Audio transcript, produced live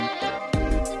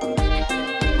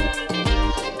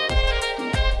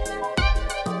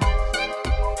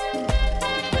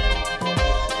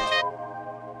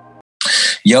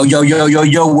Yo, yo, yo, yo,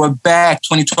 yo, we're back.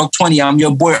 20 Talk 20. I'm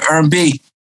your boy, Earn B.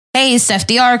 Hey, it's Steph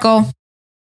D'Arco. It's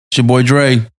your boy,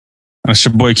 Dre. That's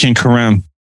your boy, King Karim.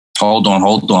 Hold on.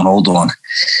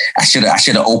 I should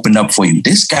have opened up for you.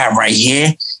 This guy right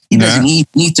here, he doesn't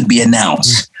need to be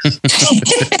announced.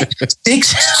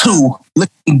 6'2",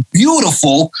 looking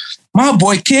beautiful. My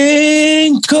boy,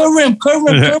 King Karim.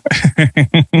 The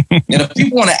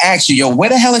people want to ask you, yo, where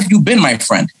the hell have you been, my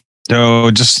friend? Yo,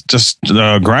 just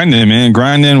grinding, man.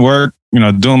 Grinding, work,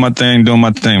 doing my thing,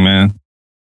 man.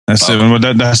 That's it.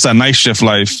 That's that night shift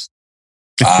life.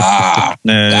 Gotcha.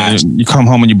 You come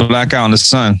home and you black out in the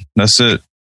sun. That's it.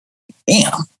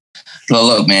 Damn. Well,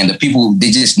 look, man, the people, they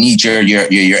just need your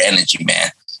energy,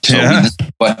 man. So we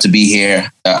want to be here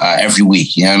every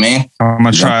week. You know what I mean? I'm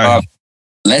going to try.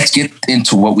 Let's get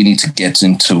into what we need to get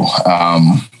into.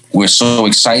 We're so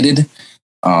excited.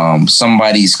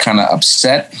 Somebody's kind of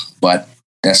upset, but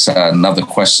that's another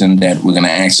question that we're going to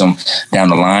ask them down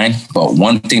the line. But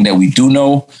one thing that we do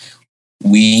know,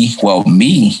 me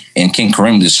and King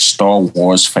Karim is Star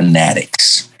Wars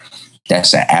fanatics.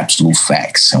 That's an absolute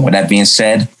facts. And with that being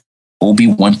said,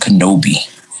 Obi-Wan Kenobi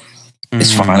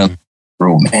is finally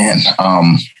through, man.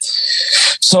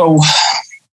 So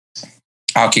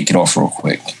I'll kick it off real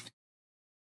quick.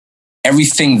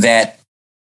 Everything that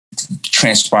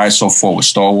transpired so far with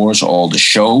Star Wars, all the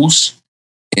shows,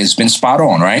 has been spot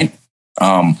on, right?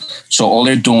 So all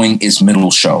they're doing is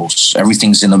middle shows.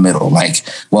 Everything's in the middle. Like,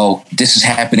 well, this is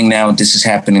happening now. This is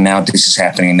happening now. This is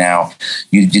happening now.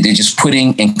 They're just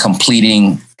putting and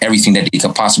completing everything that they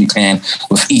could possibly can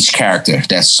with each character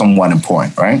that's somewhat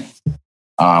important, right?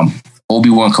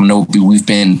 Obi-Wan Kenobi, we've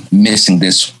been missing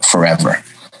this forever.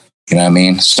 You know what I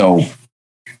mean? So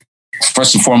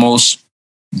first and foremost,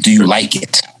 do you like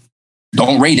it?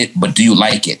 Don't rate it, but do you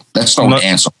like it? Let's start with the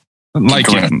answer. Like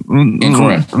it,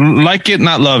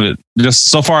 not love it. Just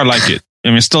so far, I like it. I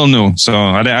mean, it's still new, so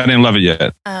I didn't love it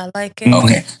yet. I like it.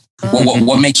 Okay.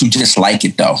 What makes you just like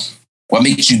it, though? What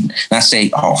makes you not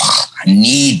say, oh, I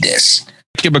need this? I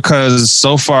like it because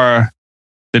so far,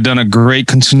 they've done a great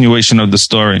continuation of the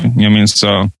story. You know what I mean?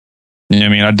 So,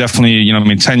 I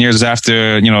definitely, 10 years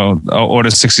after,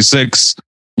 Order 66,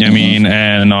 you know what I mean?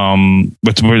 And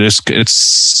with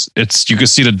it's you can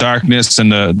see the darkness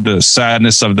and the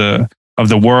sadness of the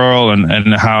world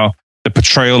and how the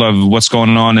portrayal of what's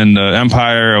going on in the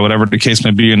Empire or whatever the case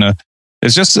may be. And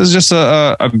it's just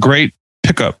a great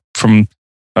pickup from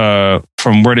where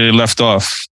they left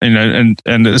off. And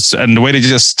the way they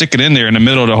just stick it in there in the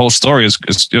middle of the whole story is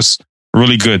just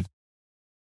really good.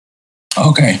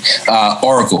 Okay,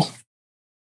 Oracle.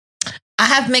 I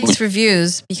have mixed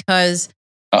reviews because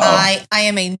I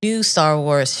am a new Star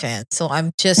Wars fan, so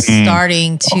I'm just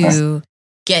starting to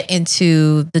get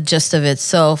into the gist of it.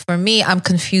 So for me, I'm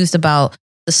confused about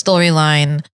the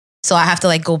storyline. So I have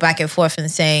to go back and forth and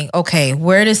saying, okay,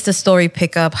 where does the story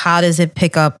pick up? How does it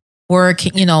pick up? Where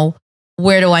do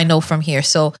I know from here?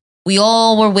 So we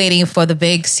all were waiting for the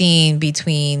big scene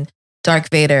between Darth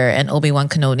Vader and Obi-Wan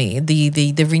Kenobi,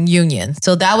 the reunion.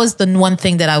 So that was the one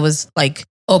thing that I was like,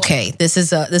 okay, this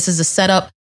is a setup.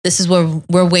 This is where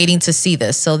we're waiting to see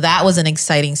this. So that was an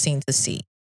exciting scene to see.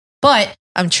 But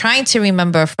I'm trying to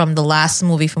remember from the last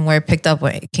movie from where it picked up,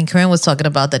 where King Karim was talking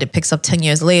about that it picks up 10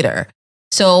 years later.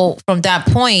 So from that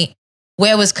point,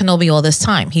 where was Kenobi all this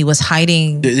time? He was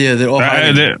hiding. Yeah, they're all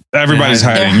hiding. Everybody's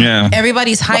hiding, yeah.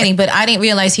 Everybody's hiding, but I didn't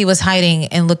realize he was hiding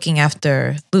and looking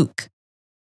after Luke.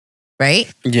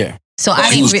 Right? Yeah. So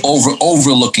he was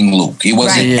overlooking Luke. He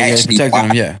wasn't actually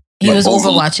protecting him. Yeah. He was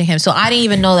overwatching him. So I didn't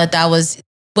even know that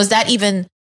was that even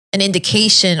an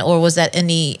indication, or was that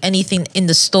anything in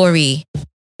the story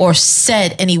or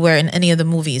said anywhere in any of the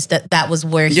movies that was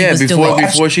where he was doing?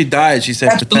 Before she died, she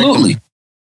said absolutely. Protect him.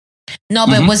 No,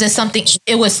 but was it something?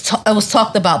 It was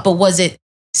talked about, but was it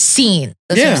seen?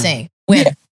 That's what I'm saying.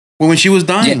 When she was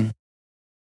dying. Yeah.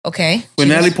 Okay. When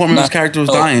Natalie Portman's character was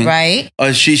dying, right?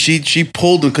 She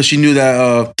pulled him because she knew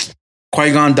that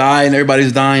Qui-Gon died and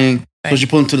everybody's dying. Right. So she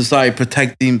pulled him to the side,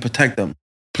 protect them.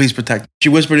 Please protect him. She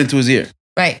whispered into his ear.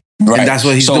 Right. And that's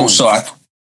what he's doing. So I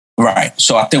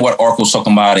think what Oracle's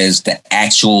talking about is the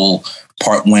actual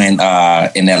part when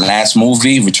in that last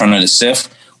movie, Return of the Sith,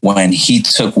 when he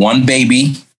took one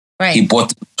baby, he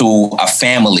brought them to a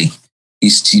family. He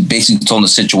basically told them the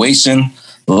situation.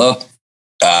 Look,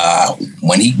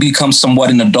 when he becomes somewhat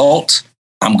an adult,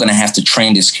 I'm going to have to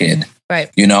train this kid. Right.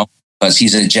 Because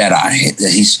he's a Jedi.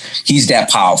 He's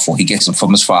that powerful. He gets him from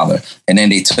his father. And then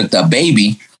they took the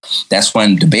baby. That's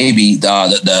when the baby,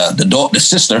 the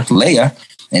sister, Leia,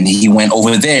 and he went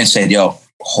over there and said, yo,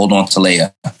 hold on to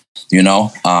Leia. You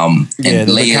know, and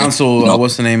the council.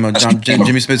 What's the name of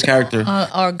Jimmy Smith's character?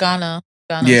 Organa.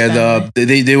 Yeah,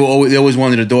 they always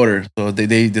wanted a daughter, so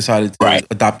they decided to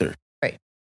adopt her.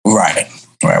 Right.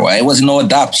 Well, it wasn't no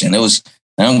adoption. It was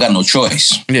I don't got no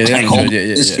choice.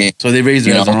 Yeah, So they raised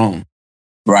her as their own.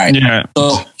 Right. Yeah.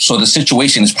 So the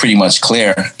situation is pretty much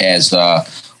clear as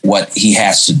what he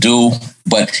has to do.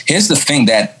 But here's the thing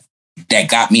that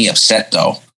got me upset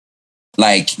though.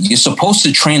 Like, you're supposed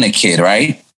to train a kid,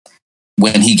 right?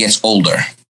 When he gets older,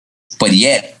 but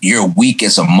yet you're weak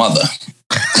as a mother.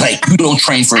 Like, you don't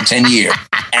train for 10 years.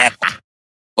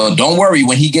 But don't worry,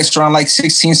 when he gets around like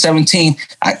 16, 17,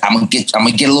 I'm gonna get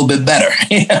a little bit better.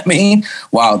 You know what I mean?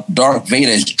 While Darth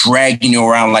Vader is dragging you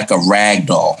around like a rag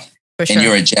doll, and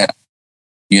you're a Jedi.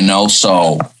 You know,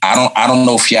 so I don't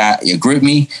know if y'all agree with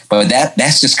me, but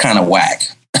that's just kind of whack.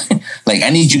 Like, I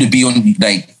need you to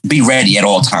be ready at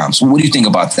all times. What do you think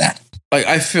about that? Like,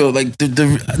 I feel like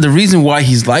the reason why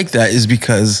he's like that is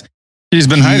because he's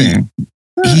been hiding.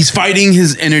 He's fighting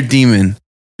his inner demon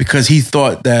because he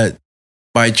thought that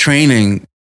by training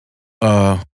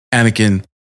Anakin,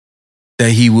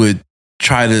 that he would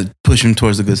try to push him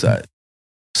towards the good side.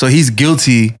 So he's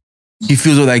guilty. He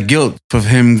feels all that guilt for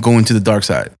him going to the dark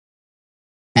side.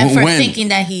 And for thinking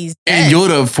that he's dead. And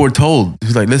Yoda foretold.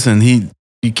 He's like, listen,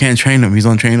 you can't train him. He's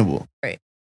untrainable. Right.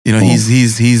 You know,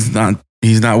 he's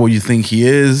not what you think he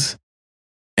is.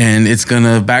 And it's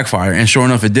gonna backfire. And sure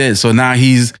enough, it did. So now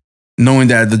he's knowing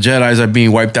that the Jedis are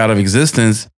being wiped out of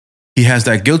existence. He has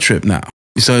that guilt trip now.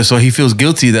 So he feels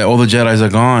guilty that all the Jedis are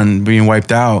gone, being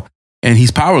wiped out, and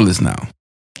he's powerless now.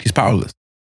 He's powerless.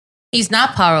 He's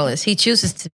not powerless. He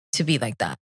chooses to be like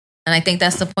that. And I think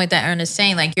that's the point that Ern is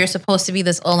saying. Like, you're supposed to be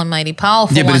this almighty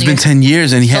powerful. Yeah, but it's been 10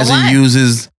 years and he hasn't used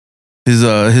his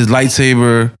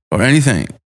lightsaber or anything.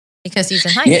 Because he's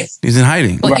in hiding. Yeah. He's in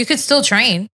hiding. But you could still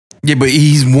train. Yeah, but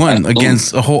he's won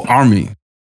against a whole army.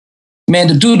 Man,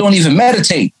 the dude don't even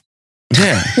meditate.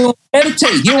 Yeah. He don't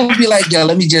meditate. He don't be like, yo,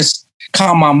 let me just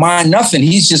calm my mind. Nothing.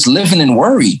 He's just living in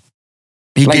worry.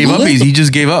 He gave up. He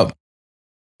just gave up.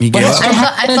 I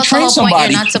thought the whole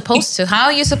point, you're not supposed to. How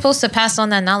are you supposed to pass on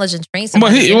that knowledge and train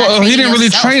somebody? Well, he didn't really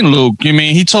train Luke. You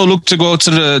mean he told Luke to go to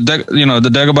the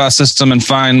Dagobah system and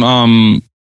find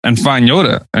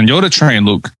Yoda, and Yoda trained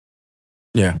Luke.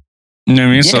 Yeah, you know what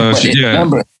I mean. So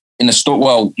remember in the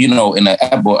story, in the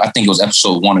episode, I think it was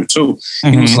episode 1 or 2.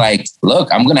 He was like,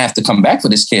 "Look, I'm gonna have to come back for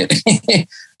this kid,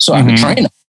 so I can train him."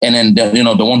 And then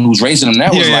the one who's raising him now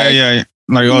was like,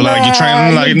 you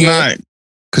train him nah.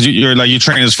 Because you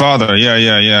train his father.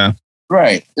 Yeah.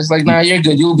 Right. It's like, nah, you're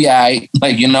good. You'll be all right.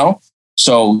 Like,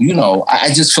 So, I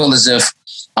just feel as if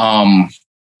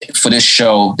for this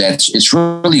show that it's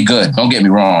really good. Don't get me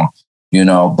wrong,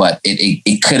 but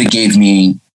it could have gave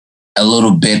me a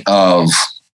little bit of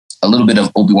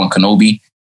Obi-Wan Kenobi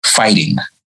fighting,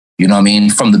 you know what I mean?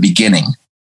 From the beginning,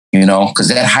 because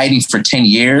that hiding for 10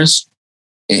 years,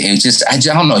 it just, I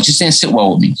don't know. It just didn't sit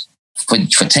well with me.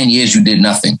 For 10 years, you did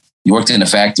nothing. You worked in the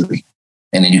factory,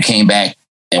 and then you came back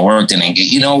and worked, and then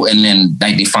and then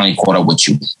they finally caught up with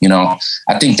you.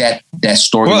 I think that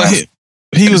story. Well,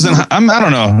 he was in. I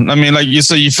don't know. I mean, like you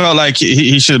said, you felt like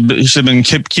he should have been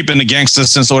keeping the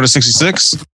gangsters since Order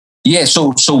 66. Yeah.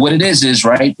 So what it is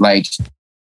right? Like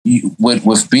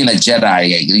with being a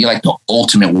Jedi, you're like the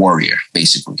ultimate warrior,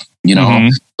 basically.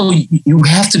 So you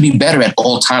have to be better at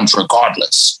all times,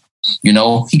 regardless.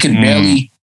 He could barely.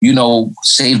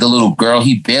 Saved the little girl.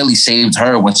 He barely saved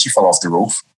her when she fell off the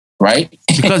roof, right?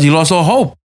 Because he lost all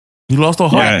hope. He lost all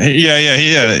hope. Yeah.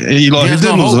 He lost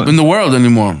no hope in the world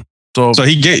anymore. So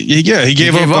he gave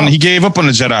up on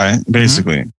the Jedi,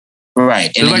 basically.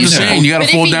 Right. It's like you're saying, you got to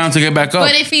fall down to get back up.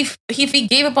 But if he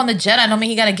gave up on the Jedi, I don't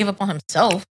mean he got to give up on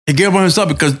himself. He gave up on himself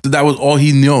because that was all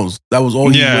he knows. That was all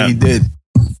he did.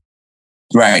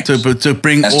 Right. To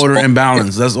bring order and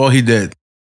balance. That's all he did.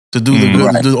 To do the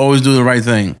good, right. To always do the right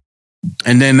thing.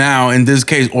 And then now, in this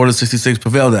case, Order 66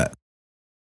 prevailed that.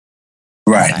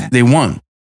 Right. They won.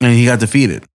 And he got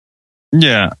defeated.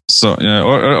 Yeah. So,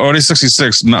 Order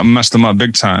 66 messed them up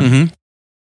big time. Mm-hmm.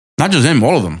 Not just him,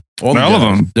 all of them. All of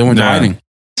them. They went to hiding.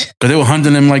 Because they were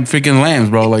hunting him like freaking lambs,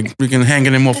 bro. Like freaking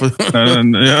hanging him off. That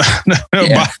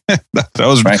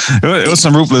was right. It was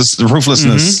some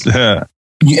ruthlessness. Mm-hmm. Yeah.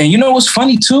 And what's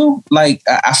funny too? Like,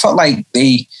 I felt like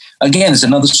again, it's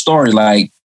another story.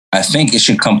 Like, I think it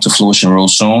should come to fruition real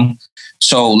soon.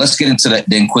 So let's get into the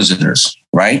Inquisitors,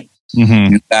 right?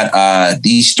 Mm-hmm. You got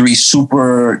these 3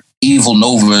 super evil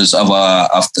novas of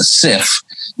the Sith.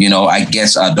 I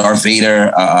guess Darth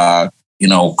Vader,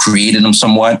 created them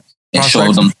somewhat and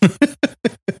showed them.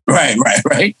 Right.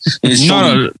 It showed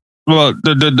them Well,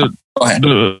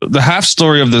 the half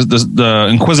story of the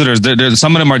Inquisitors.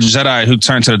 Some of them are Jedi who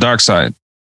turn to the dark side.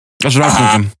 That's what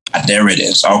I'm thinking. There it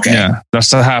is. Okay. Yeah, that's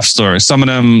the half story. Some of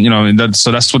them,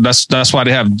 that's why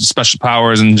they have special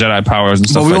powers and Jedi powers and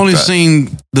stuff. But we only that.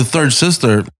 seen the third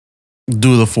sister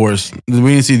do the Force. We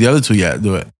didn't see the other two yet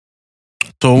do it.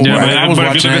 So yeah,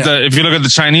 but if you look at the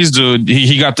Chinese dude,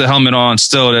 he got the helmet on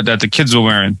still that the kids were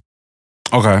wearing.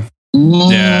 Okay.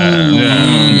 Yeah.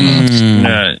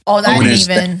 Oh, I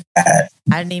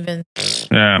didn't even.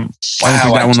 Yeah. Wow, I didn't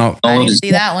pick that one up. I didn't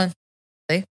see that one.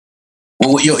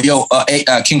 Well,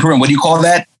 King Kareem, what do you call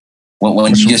that?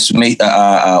 When you just made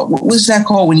what was that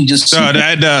called? When you just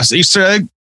that Easter egg.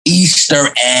 Easter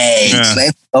eggs. Yeah.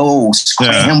 Let's go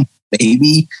scram,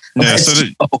 baby. Yeah.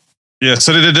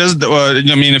 So there's. I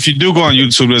mean, if you do go on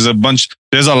YouTube,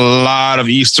 there's a lot of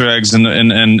Easter eggs in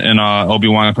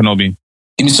Obi-Wan and Kenobi.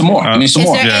 Give me some more. Is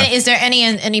there any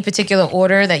in any particular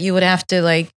order that you would have to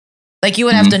like you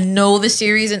would have to know the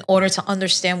series in order to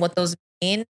understand what those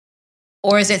mean?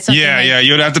 Or is it something? Yeah.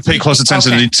 You'd have to pay close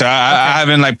attention to detail. I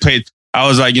haven't paid. I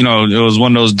was it was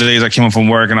one of those days I came home from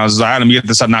work and I was like, let me get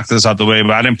this up, knock this out the way.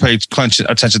 But I didn't pay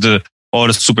attention to all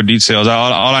the super details.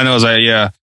 All I know is well,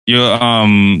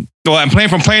 I'm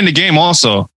playing the game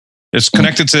also. It's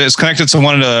connected to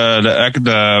one of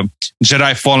the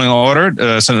Jedi Fallen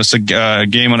Order. So it's a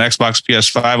game on Xbox,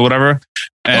 PS5, or whatever.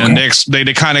 And they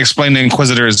kind of explain the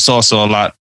Inquisitors also a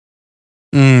lot.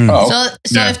 So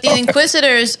if the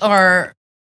Inquisitors are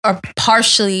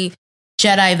partially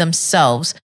Jedi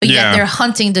themselves, but yet they're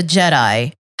hunting the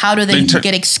Jedi, how do they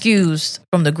get excused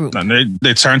from the group?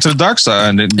 They turn to the dark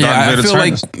side. And I feel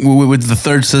like with the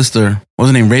third sister, what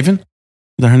was her name? Raven?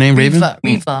 Is that her name? Raven?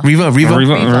 Riva.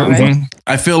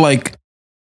 I feel like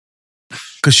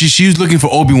because she's looking for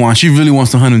Obi-Wan, she really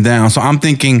wants to hunt him down. So I'm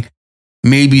thinking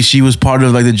maybe she was part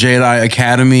of the Jedi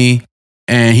Academy.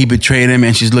 And he betrayed him,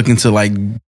 and she's looking to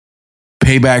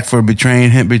pay back for betraying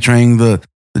the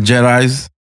Jedis.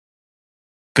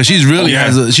 Because she really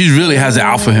has it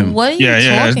out for him. What are you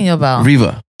talking about?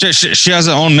 Riva. She has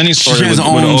her own mini story. She has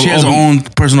her own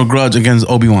personal grudge against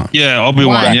Obi-Wan. Yeah,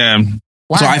 Obi-Wan. Yeah.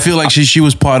 Why? So I feel like she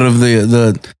was part of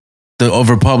the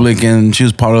Republic, and she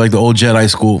was part of the old Jedi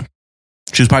school.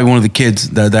 She was probably one of the kids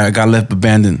that got left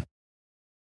abandoned.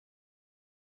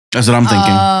 That's what I'm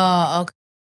thinking. Oh, okay.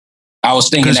 I was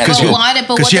thinking that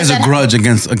because she has a grudge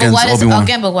against Obi-Wan.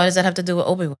 But what does that have to do with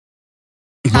Obi-Wan?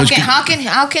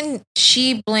 How can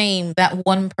she blame that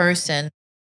one person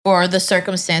for the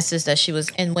circumstances that she was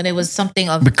in when it was something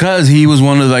of? Because he was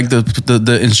one of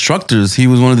the instructors. He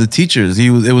was one of the teachers.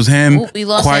 It was him,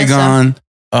 Qui-Gon,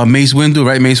 Mace Windu,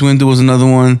 right? Mace Windu was another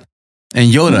one,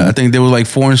 and Yoda. Mm-hmm. I think there were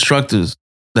 4 instructors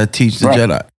that teach the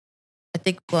Jedi. I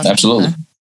think absolutely,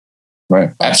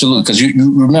 right, absolutely. Because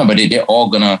you remember they all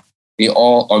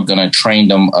are gonna train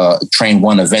train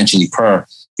one eventually per,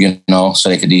 so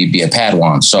they could be a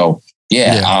Padawan. So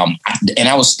and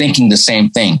I was thinking the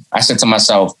same thing. I said to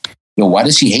myself, why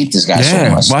does she hate this guy so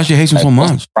much? Why does she hate him so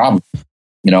much? Problem,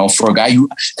 for a guy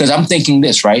because I'm thinking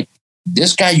this, right?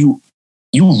 This guy you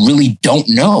really don't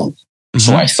know. Mm-hmm.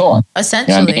 So I thought,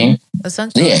 essentially,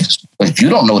 yeah, but you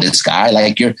don't know this guy.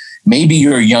 Maybe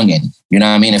you're a youngin. You know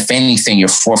what I mean? If anything, you're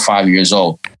 4 or 5 years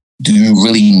old. Do you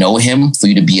really know him for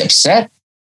you to be upset?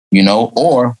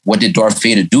 Or what did Darth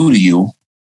Vader do to you?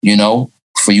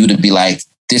 For you to be like,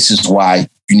 this is why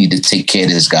you need to take care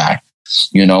of this guy.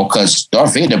 Because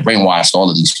Darth Vader brainwashed all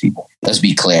of these people. Let's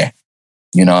be clear.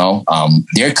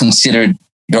 They're considered,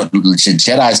 the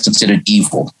Jedi is considered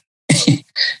evil.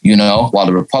 While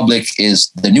the Republic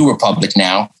is the new Republic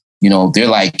now.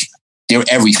 They're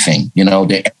everything.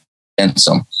 They're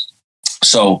some.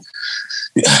 So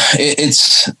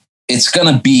it's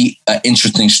going to be an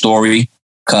interesting story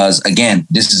because, again,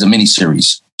 this is a mini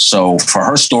series. So for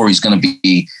her story is going to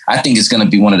be, I think it's going to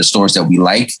be one of the stories that we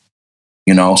like,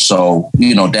 so,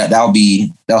 that'll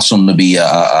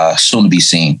soon to be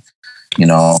seen,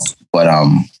 but,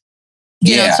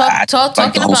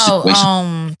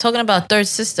 talking about third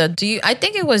sister. I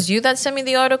think it was you that sent me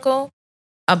the article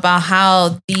about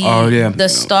how the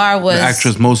star was the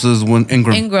actress Moses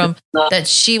Ingram, that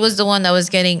she was the one that was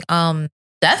getting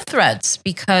death threats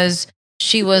because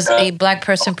she was a black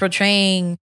person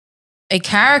portraying a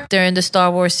character in the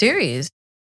Star Wars series.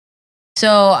 So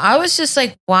I was just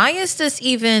like, why is this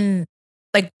even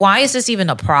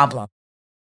a problem?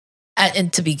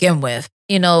 And to begin with,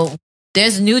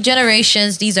 there's new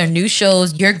generations. These are new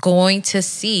shows. You're going to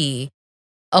see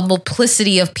a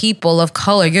multiplicity of people of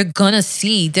color. You're going to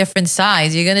see different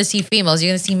sides. You're going to see females. You're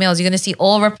going to see males. You're going to see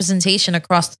all representation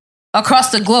across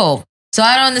the globe. So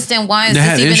I don't understand why is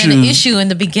this even an issue in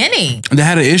the beginning? They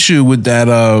had an issue with that.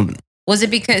 Was it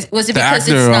because it's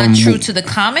not true to the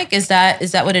comic? Is that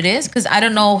what it is? Because I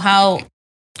don't know how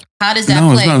does that play?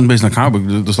 No, it's not based on the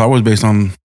comic. The Star Wars based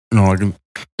on like. No.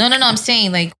 I'm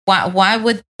saying like why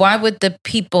would the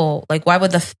people why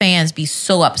would the fans be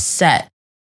so upset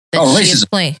that she is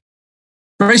playing?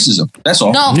 Racism. That's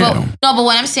all. But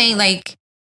what I'm saying like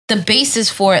the basis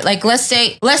for it, like let's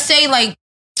say like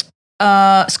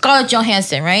Scarlett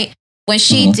Johansson, right? When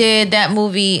she did that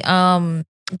movie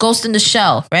Ghost in the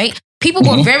Shell, right? People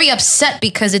were very upset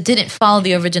because it didn't follow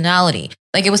the originality.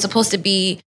 Like it was supposed to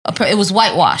be it was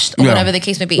whitewashed or whatever the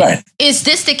case may be. Right. Is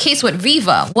this the case with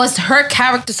Reva? Was her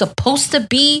character supposed to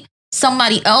be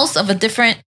somebody else of a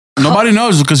different? Nobody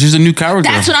knows because she's a new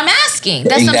character. That's what I'm asking.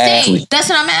 That's what I'm saying. That's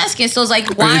what I'm asking. So it's like,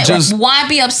 why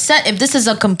be upset if this is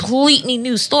a completely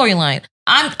new storyline?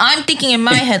 I'm thinking in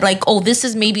my head like, oh, this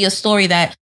is maybe a story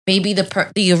that maybe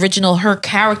the original her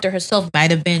character herself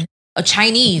might have been a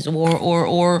Chinese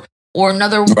or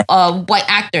another white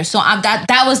actor. So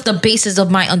that was the basis of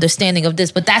my understanding of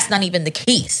this, but that's not even the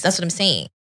case. That's what I'm saying.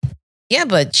 Yeah,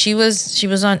 but she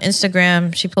was on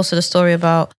Instagram. She posted a story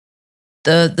about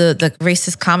the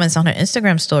racist comments on her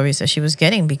Instagram stories that she was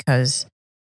getting because,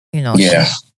 she's a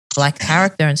black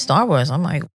character in Star Wars. I'm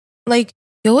like,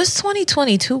 yo, it's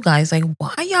 2022, guys. Like,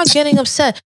 why are y'all getting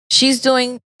upset? She's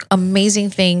doing amazing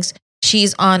things.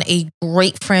 She's on a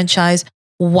great franchise.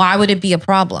 Why would it be a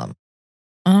problem?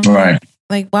 Right.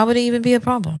 Like, why would it even be a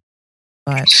problem?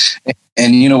 But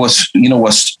and what's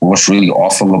really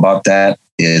awful about that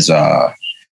is there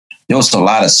was a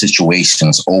lot of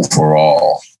situations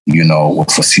overall,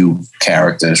 with a few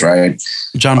characters, right?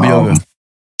 John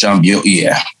Boyega.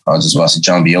 Yeah. I was just about to say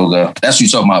John Boyega. That's what you're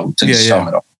talking about. Who took his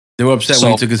helmet off. They were upset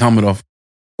when he took his helmet off.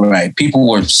 Right. People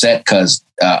were upset because,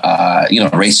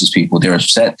 racist people, they were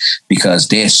upset because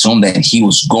they assumed that he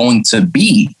was going to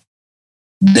be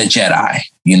the Jedi,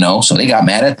 so they got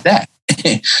mad at that,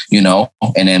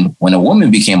 and then when a woman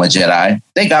became a Jedi,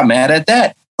 they got mad at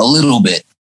that a little bit,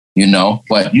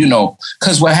 but,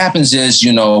 because what happens is,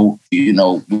 we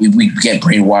get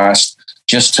brainwashed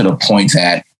just to the point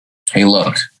that, hey,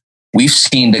 look, we've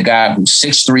seen the guy who's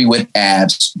 6'3" with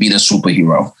abs be the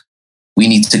superhero. We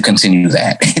need to continue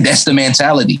that. That's the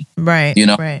mentality. Right.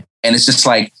 Right. And it's just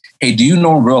like, hey, do you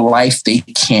know in real life, they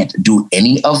can't do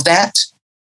any of that?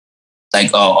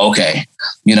 Like, oh, okay.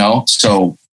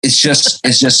 So it's just,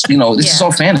 this is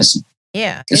all fantasy.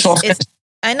 Yeah. It's all fantasy.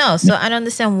 I know. So I don't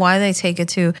understand why they take it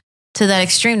to that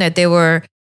extreme that they were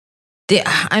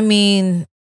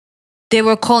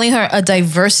calling her a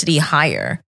diversity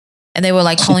hire. And they were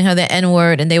like calling her the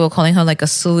N-word and they were calling her like a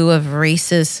slew of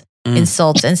racist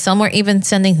insults. And some were even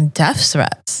sending death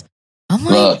threats. I'm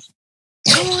like,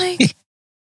 why?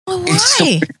 It's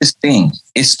the weirdest thing.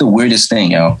 It's the weirdest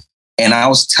thing, yo. And I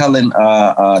was telling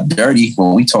Dirty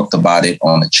when we talked about it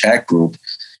on the chat group,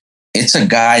 it's a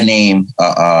guy named,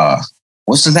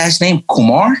 what's his last name?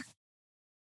 Kumar?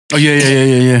 Oh,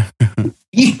 yeah.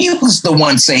 He was the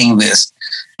one saying this.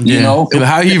 How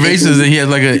he racist and he had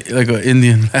like a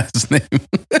Indian last name.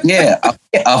 Yeah,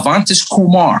 Avantis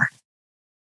Kumar.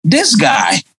 This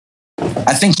guy,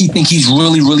 I think he's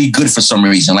really, really good for some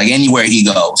reason. Like anywhere he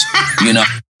goes,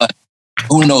 But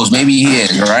who knows? Maybe he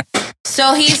is, right?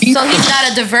 So he's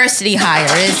not a diversity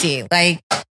hire, is he? Like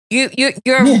you're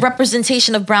a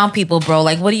representation of brown people, bro.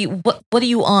 Like what are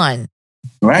you on?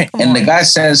 Right. And the guy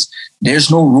says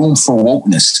there's no room for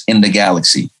wokeness in the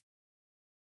galaxy.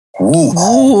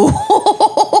 Ooh.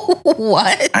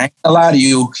 What? I ain't gonna lie to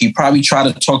you. He probably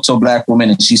tried to talk to a black woman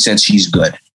and she said she's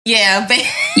good. Yeah, but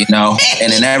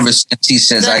and then ever since he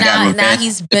says I got revenge. Now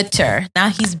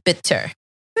he's bitter.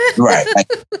 Right.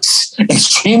 Like,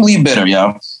 extremely bitter,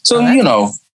 yo. So,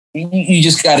 you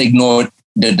just gotta ignore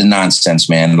the nonsense,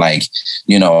 man. Like,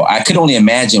 I could only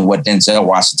imagine what Denzel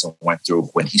Washington went through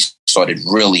when he started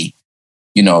really,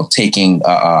 taking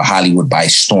Hollywood by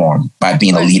storm by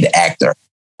being a lead actor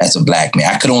as a black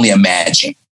man. I could only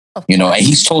imagine, and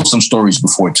he's told some stories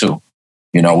before too,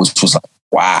 which was like,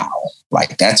 wow,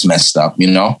 like that's messed up,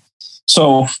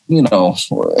 So,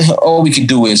 all we can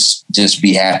do is just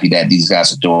be happy that these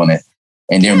guys are doing it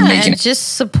and they're making it.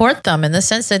 Just support them in the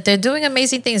sense that they're doing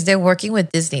amazing things. They're working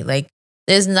with Disney. Like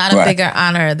there's not a bigger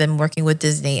honor than working with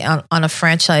Disney on a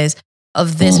franchise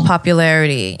of this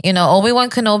popularity. Obi-Wan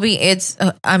Kenobi, it's,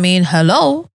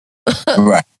 hello.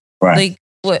 Right. Like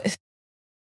what?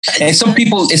 And some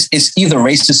people, it's either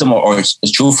racism or it's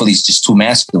truthfully, it's just too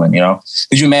masculine,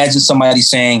 Could you imagine somebody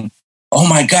saying, oh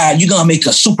my God, you're going to make a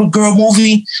Supergirl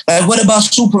movie? Like, what about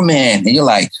Superman? And you're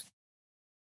like,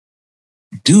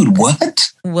 like, dude,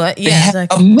 what? What? They Yeah, have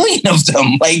exactly. 1 million of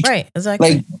them. Like, Right,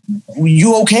 exactly. like,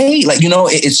 you okay? Like,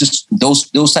 it's just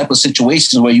those type of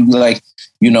situations where you be like,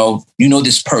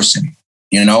 this person,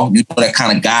 that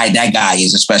kind of guy that guy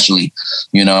is, especially,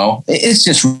 it's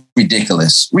just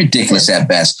ridiculous at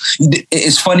best.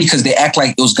 It's funny because they act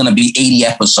like it was going to be 80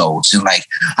 episodes and like,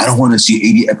 I don't want to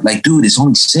see 80. Like, dude, it's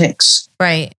only 6.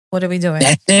 Right. What are we doing?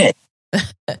 That's it.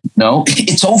 No,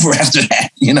 it's over after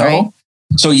that, Right.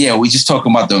 So yeah, we just talking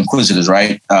about the Inquisitors,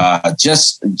 right?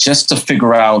 Just to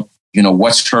figure out,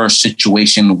 what's her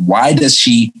situation. Why does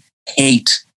she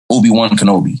hate Obi-Wan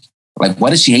Kenobi? Like, why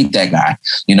does she hate that guy?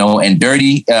 And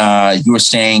Dirty, you were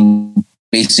saying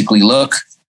basically, look,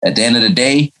 at the end of the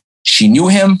day, she knew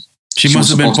him. She must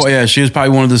have been, she was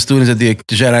probably one of the students at the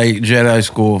Jedi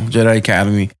school, Jedi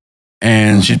Academy.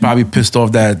 And she's probably pissed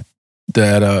off that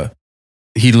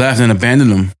he left and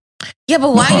abandoned him. Yeah,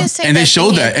 but why you say and they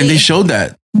showed that. And they showed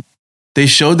that. They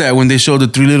showed that when they showed the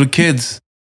 3 little kids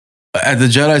at the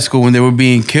Jedi school when they were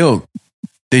being killed.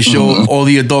 They showed all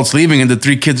the adults leaving and the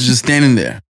 3 kids just standing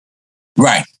there.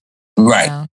 Right.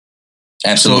 Yeah.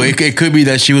 Absolutely. So it could be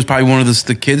that she was probably one of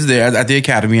the kids there at the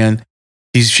academy, and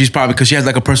she's probably, because she has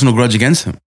like a personal grudge against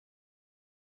him.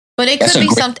 But it could be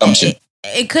something.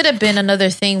 It could have been another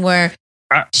thing where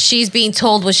she's being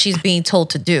told what she's being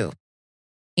told to do.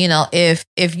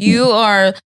 If you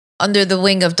are under the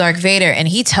wing of Darth Vader and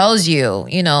he tells you,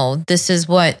 this is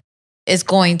what is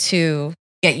going to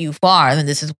get you far, then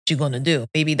this is what you're going to do.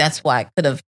 Maybe that's why it could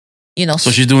have, So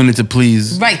she's doing it to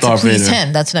please Darth to please Vader.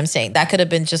 him. That's what I'm saying. That could have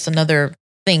been just another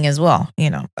thing as well,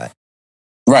 but.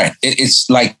 Right. It's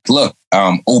like, look,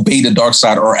 obey the dark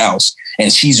side or else.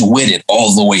 And she's with it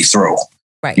all the way through.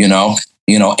 Right.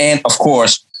 And of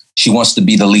course, she wants to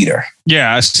be the leader.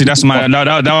 Yeah, see, that's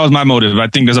that was my motive. I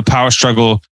think there's a power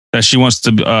struggle that she wants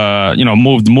to,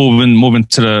 move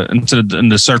into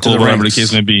the circle, or whatever the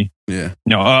case may be. Yeah.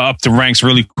 Up the ranks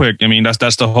really quick. I mean,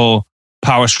 that's the whole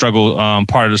power struggle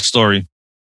part of the story.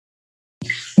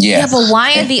 Yeah. Yeah, but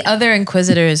why are the other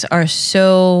Inquisitors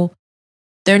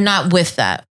they're not with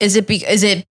that? Is it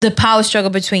the power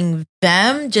struggle between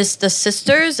them, just the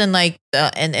sisters and like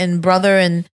and brother,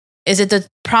 and is it the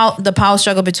power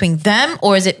struggle between them,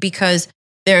 or is it because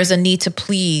there's a need to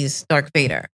please Darth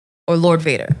Vader or Lord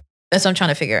Vader? That's what I'm trying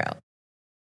to figure out.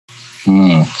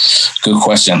 Good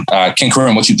question. Ken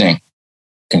Karim, what you think?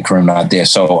 Ken Karim not there,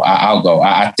 so I'll go.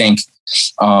 I think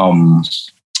I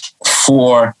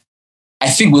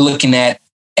think we're looking at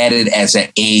it as an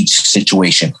age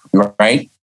situation, right?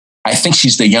 I think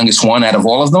she's the youngest one out of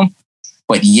all of them,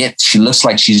 but yet she looks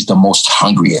like she's the most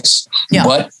hungriest. Yeah.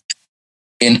 But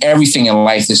in everything in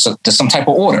life, there's some type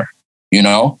of order,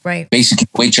 Right. Basically,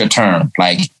 wait your turn.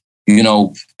 Like,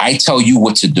 I tell you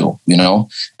what to do,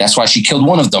 That's why she killed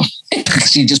one of them.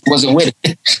 She just wasn't with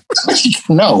it.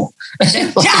 No.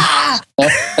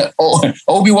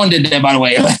 Obi-Wan did that, by the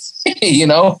way.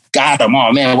 Got him.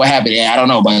 Oh, man, what happened? Yeah, I don't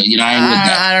know, but, I ain't with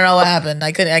that. I don't know what happened.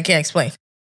 I can't explain.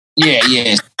 Yeah.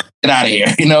 Get out of here,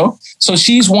 So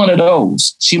she's one of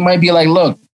those. She might be like,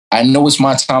 look, I know it's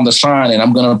my time to shine and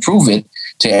I'm going to prove it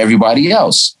to everybody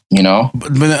else,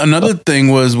 But another thing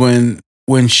was when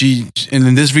she,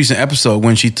 in this recent episode,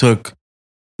 when she took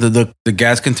the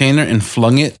gas container and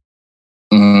flung it,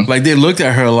 like they looked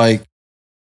at her like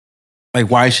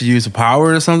why should you use the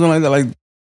power or something like that? Like,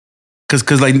 cause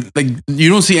like you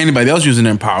don't see anybody else using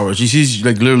their powers. She's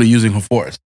like literally using her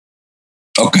force.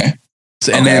 Okay.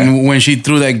 So, and then when she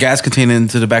threw that gas container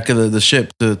into the back of the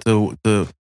ship, to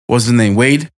what's his name,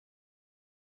 Wade.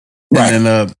 Right. And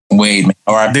then Wade,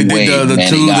 R.I.P. Wade,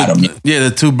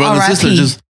 the two brother and sister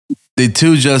just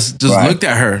looked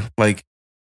at her like.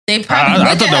 They probably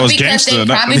I thought that was gangster.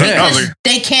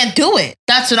 They can't do it.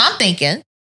 That's what I'm thinking.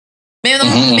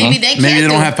 Maybe they can't. Maybe they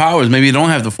don't have powers. Maybe they don't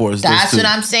have the force. That's what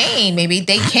I'm saying. Maybe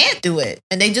they can't do it,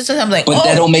 and they just I'm like. But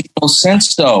that don't make no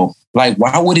sense though. Like,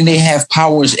 why wouldn't they have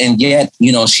powers and yet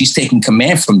she's taking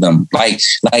command from them? Like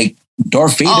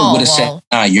Darth Vader would have said,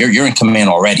 "Nah, you're in command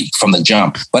already from the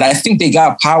jump." But I think they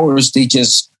got powers. I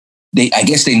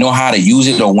guess they know how to use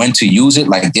it or when to use it.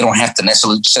 Like, they don't have to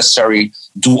necessarily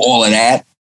do all of that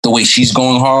the way she's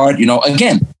going hard.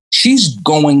 Again, she's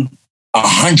going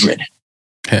 100.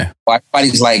 Yeah.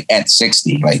 Everybody's like at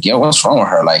 60. Like, yo, what's wrong with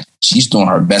her? Like, she's doing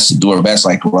her best to do her best.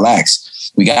 Like,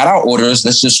 relax. We got our orders.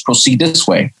 Let's just proceed this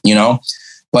way,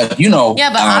 But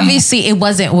yeah, but obviously it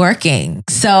wasn't working.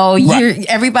 So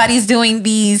everybody's doing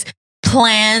these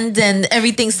planned and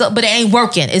everything, but it ain't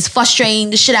working. It's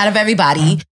frustrating the shit out of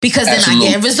everybody because they're not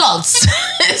getting results.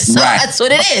 So that's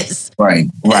what it is. Right.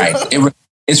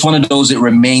 It's one of those. It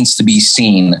remains to be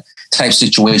seen type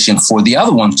situation for the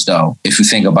other ones, though. If you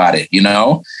think about it,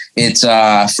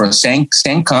 it's for Sang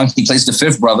Kang. He plays the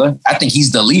fifth brother. I think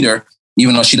he's the leader,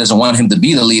 even though she doesn't want him to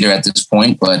be the leader at this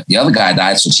point. But the other guy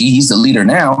died, so he's the leader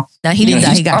now. No, he didn't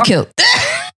die. He got killed.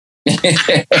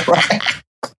 Right.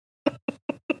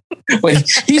 But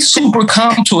he's super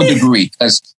calm to a degree,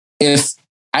 because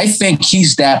I think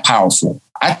he's that powerful.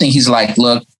 I think he's like,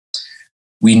 look,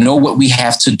 we know what we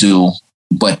have to do,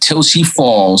 but till she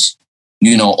falls,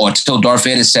 or till Darth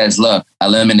Vader says, look,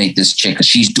 eliminate this chick because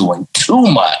she's doing too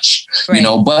much, right.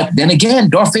 But then again,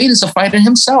 Darth Vader's a fighter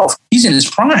himself. He's in his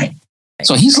prime. Right.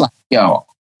 So he's like, yo,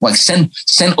 like send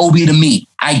Obi to me.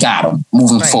 I got him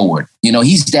moving forward.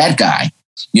 He's that guy.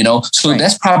 So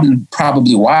that's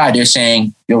probably why they're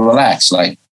saying, yo, relax.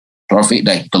 Like Darth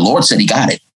Vader, like the Lord said he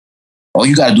got it. All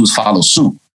you got to do is follow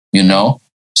suit,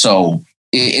 So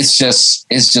it's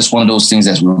just one of those things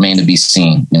that remain to be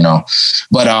seen,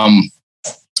 But I'm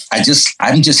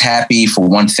just happy for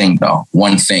one thing, though.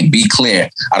 One thing. Be clear.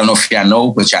 I don't know if y'all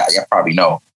know, but y'all probably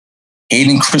know.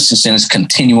 Hayden Christensen is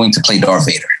continuing to play Darth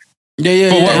Vader.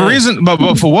 Yeah. For what reason?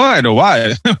 But for what? Or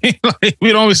why? I mean, we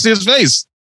don't always see his face.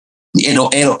 It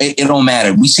don't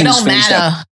matter. We see his face,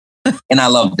 and I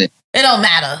loved it. It don't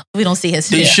matter. We don't see his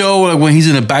face. They show like when he's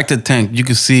in the back to tank, you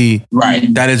can see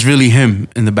that it's really him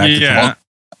in the back to tank.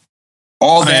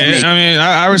 All that.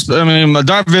 I mean,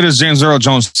 Darth Vader is James Earl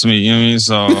Jones to me. You know what I mean?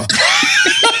 So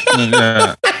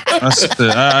yeah, that's it.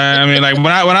 I mean, like when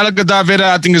I look at Darth Vader,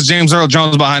 I think it's James Earl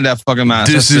Jones behind that fucking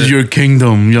mask. This is your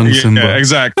kingdom, young Simba. Yeah,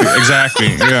 exactly.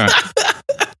 Yeah.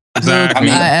 Exactly.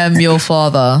 I am your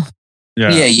father.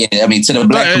 Yeah. I mean, to the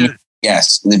black community,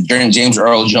 yes, James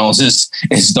Earl Jones is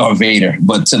Darth Vader,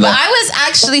 but to the I was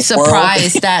actually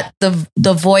surprised that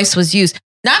the voice was used.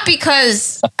 Not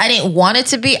because I didn't want it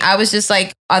to be. I was just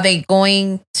like, are they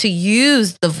going to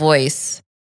use the voice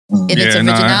in its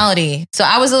originality? So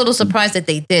I was a little surprised that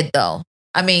they did, though.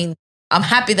 I mean, I'm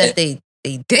happy that they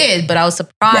did, but I was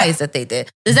surprised that they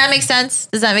did. Does that make sense?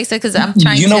 Because I'm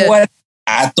trying to... You know what?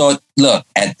 I thought, look,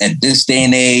 at this day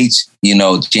and age,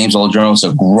 James Earl Jones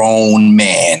is a grown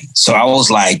man. So I was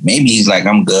like, maybe he's like,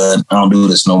 I'm good. I don't do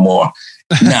this no more.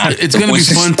 Nah, it's going to be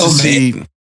fun to see...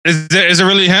 Is it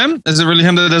really him? Is it really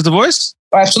him that does the voice?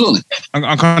 Oh, absolutely. On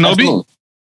Kenobi? Absolutely.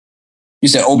 You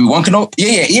said Obi-Wan Kenobi?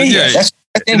 Yeah. That's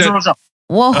James Earl Jones.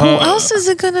 Well, who else is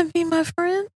it going to be, my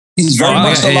friend? He's very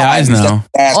much AIs now.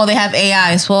 Oh, they have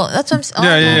AIs. Well, that's what I'm saying.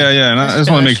 Yeah. I just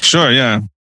want to make sure,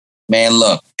 Man,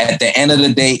 look, at the end of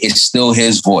the day, it's still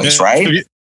his voice, right?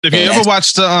 If you ever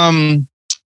watched the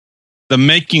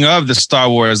making of the Star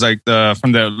Wars, like the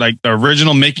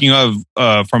original making of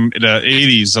from the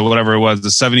 80s or whatever it was, the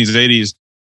 70s, 80s,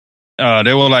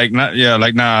 they were like, nah,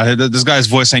 this guy's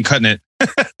voice ain't cutting it.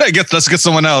 Let's get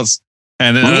someone else.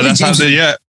 And that's how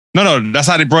they, that's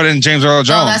how they brought in James Earl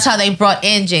Jones. Oh, that's how they brought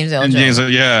in James Earl Jones. This is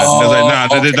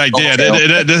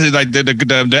like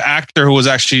the actor who was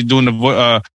actually doing the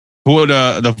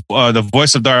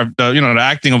voice of Darth, the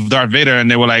acting of Darth Vader,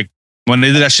 and they were like, when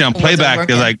they did that shit on playback,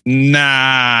 they're like,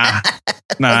 nah.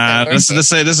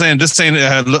 This ain't.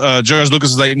 George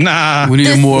Lucas is like, nah. We need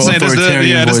a more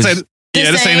authoritarian voice.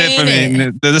 This ain't it for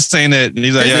me. This ain't it.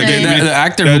 He's like, the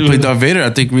actor who played Darth Vader, I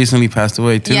think, recently passed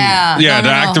away too. The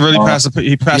actor really passed.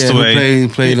 He passed away. He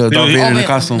played Darth Vader in the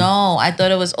costume. No, I thought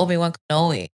it was Obi-Wan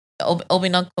Kenobi.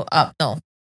 Obi-Wan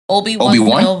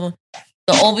Kenobi.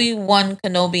 The Obi-Wan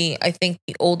Kenobi, I think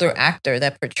the older actor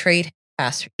that portrayed him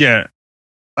passed. Yeah.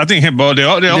 I think him both. They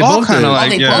all kind of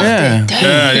like, yeah.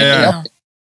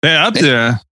 They're up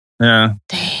there. Yeah.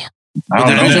 Damn. But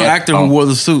the original actor who wore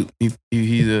the suit, he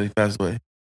passed away.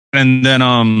 And then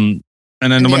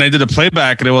when they did the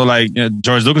playback, they were like,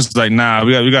 George Lucas was like, nah,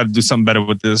 we got to do something better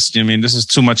with this. You know what I mean? This is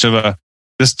too much of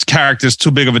this character is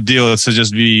too big of a deal to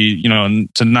just be,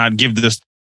 to not give this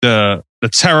the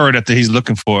terror that he's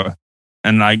looking for.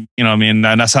 And like, what I mean,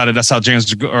 that's how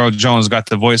James Earl Jones got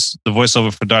the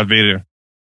voiceover for Darth Vader.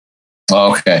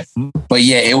 Okay, but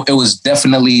yeah, it was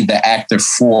definitely the actor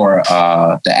for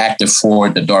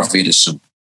the Darth Vader suit.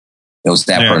 It was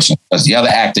that person, because the other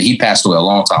actor, he passed away a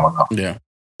long time ago. Yeah,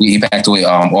 he passed away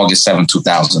August 7th,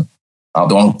 2000.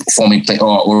 The one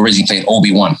who originally played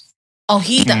Obi-Wan.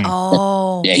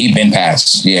 Oh, yeah, he been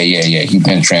passed. Yeah, he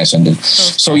been transcended.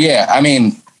 So yeah, I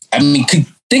mean,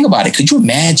 think about it. Could you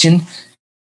imagine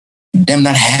them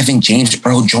not having James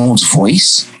Earl Jones'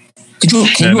 voice?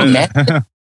 Can you imagine?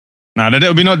 Nah,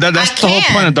 there'll be that's the whole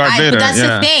point of Darth Vader. That's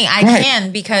the thing. I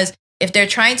can, because if they're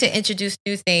trying to introduce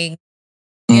new things,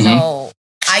 I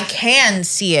can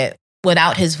see it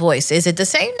without his voice. Is it the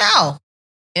same? No.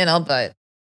 But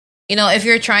if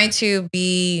you're trying to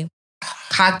be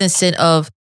cognizant of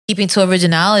keeping to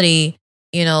originality,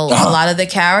 you know, a lot of the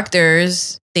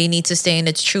characters, they need to stay in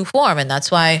its true form. And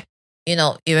that's why, you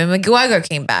know, Ewan McGregor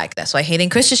came back. That's why Hayden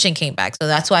Christensen came back. So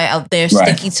that's why they're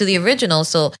sticking to the original.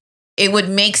 So it would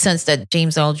make sense that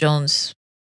James Earl Jones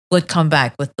would come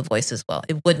back with the voice as well.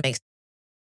 It would make sense.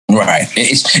 Right.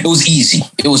 It was easy.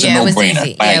 It was a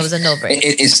no-brainer. Like, it was a no-brainer.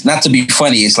 It's not to be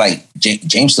funny. It's like,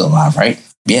 James still alive, right?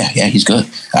 Yeah, he's good.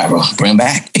 All right, bro, bring him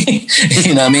back. You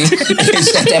know what I mean?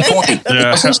 It's at that point.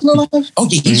 Yeah. Oh,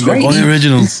 yeah, he's great. All the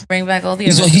originals. Bring back all the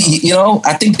originals. You know,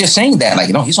 I think they're saying that. Like,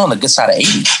 you know, he's on the good side of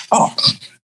 80. Oh,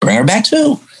 bring her back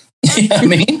too. You know what I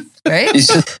mean? Right? It's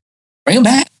just, bring him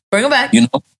back. Bring him back. You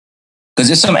know? Because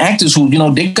there's some actors who, you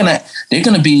know, they're gonna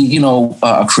be, you know,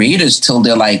 creators till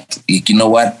they're like, you know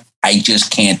what? I just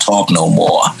can't talk no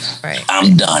more. Right.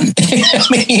 I'm done. You know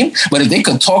what I mean? But if they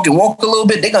could talk and walk a little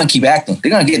bit, they're gonna keep acting. They're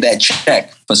gonna get that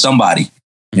check for somebody.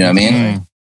 You know what I mean? Mm-hmm.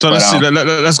 So let's see.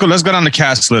 Let's go down the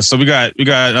cast list. So we got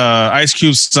Ice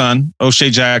Cube's son, O'Shea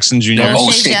Jackson Jr.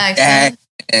 O'Shea Jackson.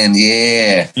 And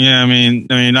yeah. I mean,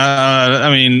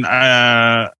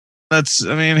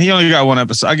 he only got one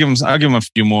episode. I'll give him a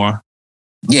few more.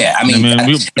 Yeah, I mean,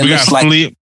 we got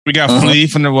Flea. We got Flea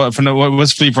from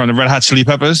what's Flea from? The Red Hot Chili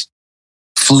Peppers?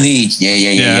 Flea.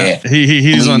 Yeah.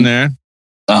 He's on there.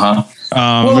 Uh-huh.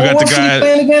 We got the guy. Flea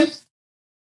playing again?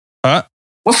 Huh?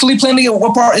 What Flea playing again?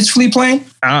 What part is Flea playing?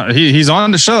 He's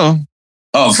on the show.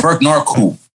 Oh, Vec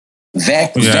Narku.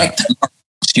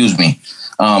 Excuse me.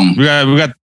 We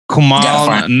got Kumal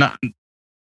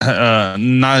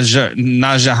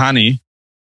Najahani.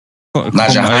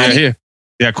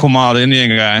 Yeah, Kumal, the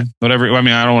Indian guy. Whatever. I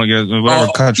mean, I don't want to get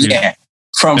whatever country. Yeah,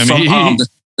 from the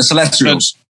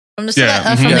Celestials. From the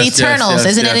Eternals.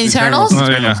 Isn't it Eternals?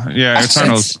 Yeah,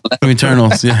 Eternals.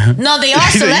 Eternals, yeah. No, they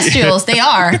are Celestials. They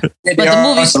are. But the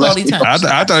movie's called Eternals.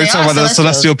 I thought you were talking about the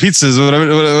Celestial pizzas,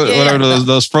 whatever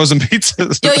those frozen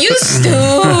pizzas. Yo, you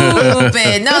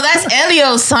stupid. No, that's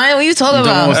Elio's sign. What are you talking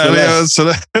about?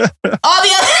 All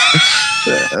the other...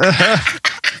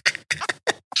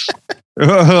 Who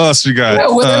else we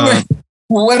got?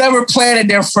 Whatever planet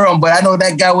they're from, but I know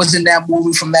that guy was in that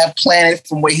movie from that planet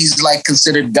from where he's like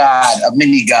considered God, a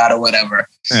mini God or whatever.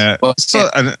 Yeah. But,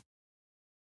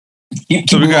 keep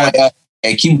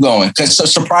going.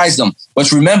 Because surprise them.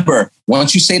 But remember,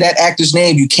 once you say that actor's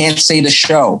name, you can't say the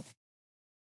show.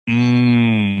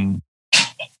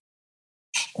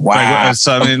 Wow.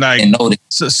 So I mean,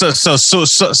 so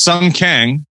Sung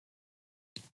Kang.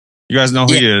 You guys know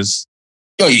who he is.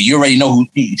 Oh, you already know who.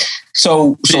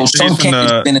 So Sung Kang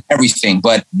has been in everything,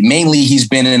 but mainly he's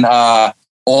been in all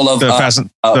of the Fast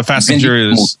and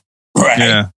Furious.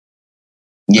 Right.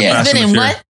 Yeah. He's been in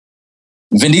what?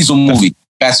 Vin Diesel movie,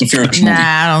 Fast and Furious movie.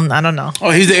 Nah, I don't know. Oh,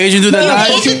 he's the Asian dude that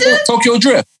died? Tokyo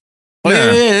Drift. Oh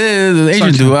yeah, the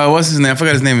Asian dude. What's his name? I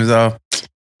forgot his name.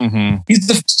 He's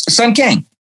the Sung Kang.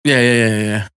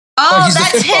 Yeah. Oh,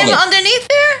 that's him underneath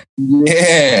there?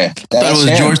 Yeah. I thought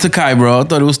it was George Takei, bro. I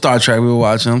thought it was Star Trek we were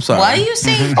watching. I'm sorry. Why are you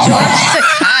saying George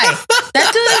Takei?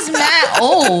 That dude is mad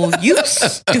old. You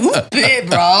stupid,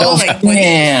 bro. Like, what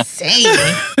are you saying?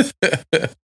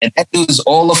 And that dude is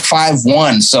all of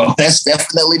 5'1", so that's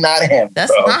definitely not him.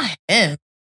 That's not him.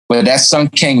 But that's Sung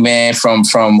Kang, man, from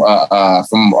a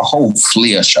whole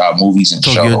fleet of movies and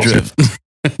Tokyo shows. Drift. You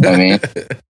know what I mean?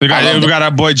 We got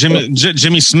our boy Jimmy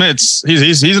Smits.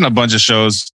 He's in a bunch of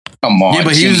shows. Come on. Yeah,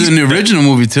 but he was in the original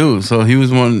movie too. So he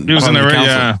was one. He was in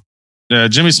the yeah.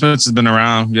 Jimmy Smits has been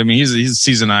around. I mean, he's a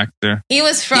seasoned actor. He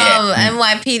was from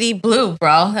NYPD Blue,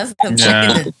 bro. That's the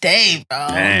back in the day, bro.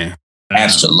 Man.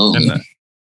 Absolutely.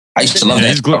 I used to love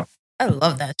that show. I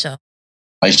love that show.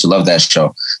 I used to love that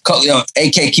show.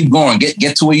 AK, keep going.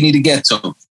 Get to where you need to get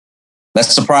to.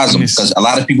 Let's surprise them because a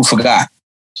lot of people forgot.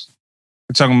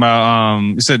 We're talking about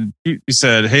you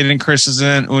said Hayden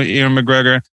Christensen, Ewan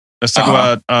McGregor. Let's talk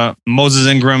about Moses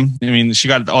Ingram. I mean, she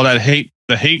got all that hate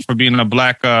for being a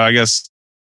black, I guess.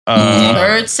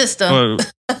 Third sister.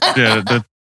 The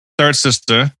third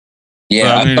sister.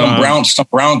 Yeah, some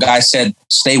brown guy said,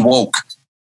 "Stay woke."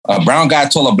 A brown guy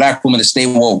told a black woman to stay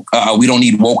woke. We don't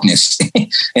need wokeness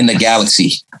in the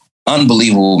galaxy.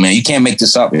 Unbelievable, man. You can't make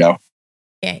this up, yo.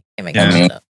 Yeah, you can't make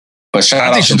this up. But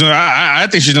I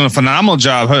think she's doing a phenomenal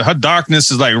job. Her darkness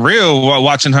is like real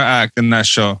watching her act in that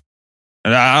show.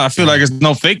 And I feel like it's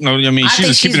no fake. No, I mean, she's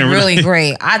just keeping it really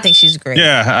great. I think she's great.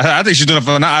 Yeah, I think she's doing it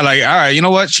for now. Like, all right, you know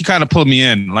what? She kind of pulled me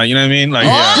in. Like, you know what I mean? Like,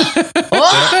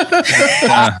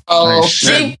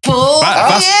 she pulled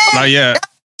me in.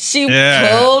 She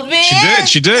pulled me in.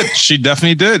 She did. She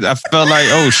definitely did. I felt like,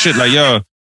 oh shit, like, yo,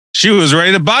 she was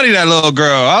ready to body that little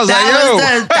girl. I was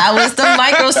that was the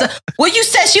micro. Well, you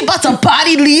said she about to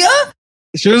body Leah?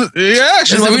 She was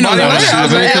we know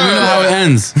how it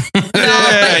ends. But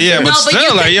But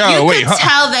still, like, yo, you could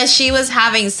tell that she was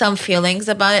having some feelings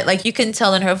about it. Like, you can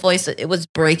tell in her voice that it was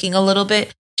breaking a little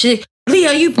bit. She's like,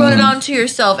 Leah, you brought it on to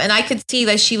yourself. And I could see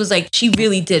that she was like, she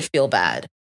really did feel bad.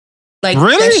 Like,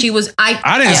 really? That she was, I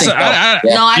didn't say, I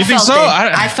felt it.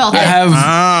 I felt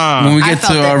it. When we get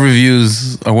to our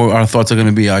reviews, or what our thoughts are going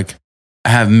to be, like, I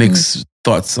have mixed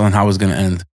thoughts on how it's going to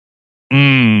end.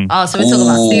 Oh, so we're talking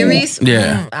about theories?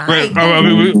 Yeah. Wait.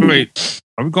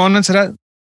 Are we going into that?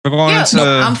 We're going into.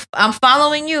 No, I'm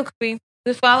following you, Queen.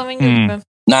 We're following you.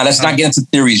 Nah, let's not get into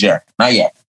theories yet. Not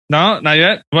yet. No, not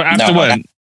yet. Well, after what?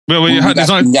 We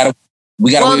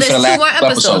gotta wait for the last two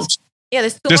episodes. Yeah,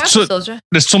 there's two more episodes, right?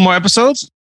 There's 2 more episodes?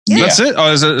 Yeah. That's it?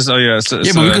 Oh, is it? Oh, yeah.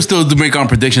 But we can still make our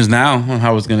predictions now on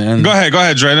how it's going to end. Go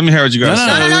ahead, Dre. Let me hear what you guys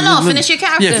say. No. Finish your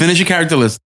character. Yeah, finish your character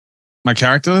list. My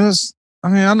character list? I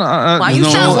mean, I don't. Why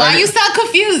you sound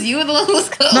confused? You were the one who was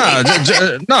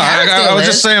confused. No. I was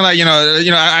just saying, like,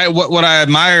 what I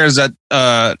admire is that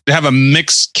they have a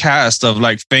mixed cast of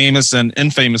like famous and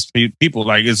infamous people.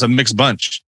 Like, it's a mixed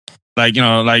bunch. Like,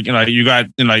 you got,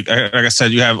 like I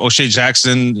said, you have O'Shea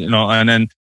Jackson, and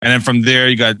then from there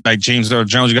you got like James Earl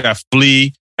Jones, you got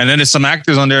Flea. And then there's some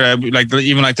actors on there, like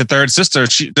even like the third sister.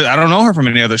 I don't know her from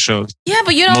any other shows. Yeah,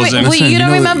 but you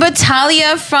don't remember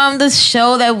Talia from the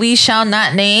show that we shall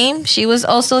not name? She was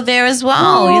also there as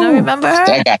well. You don't remember her?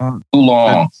 That got too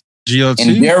long. GOT?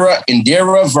 Indira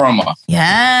Verma.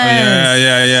 Yes.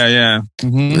 Yeah.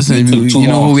 Mm-hmm. Listen, you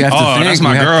know who we have to thank? That's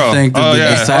my girl.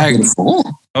 The SAG.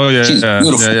 Oh yeah, she's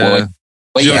beautiful, boy.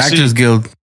 But yeah, Actors Guild.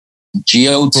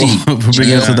 GOT for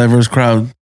bringing us a diverse crowd.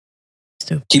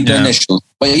 Keep the initials.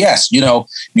 But yes, you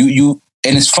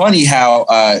and it's funny how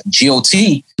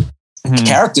GOT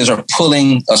characters are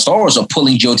pulling Star Wars are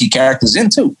pulling GOT characters in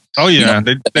too. Oh yeah,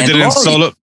 they did it in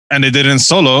Solo, and they did it in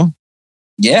Solo.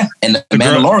 Yeah, and the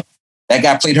Mandalorian, that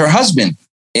guy played her husband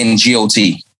in GOT.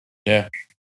 Yeah.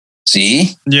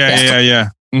 See? Yeah.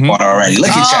 Mm-hmm. Already, look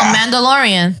at y'all.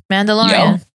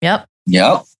 Mandalorian.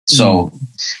 Yep. So,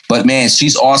 but man,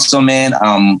 she's awesome, man.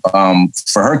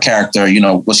 For her character,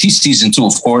 she's season 2,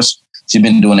 of course. She's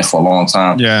been doing it for a long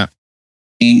time. Yeah.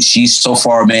 She's so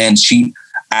far, man.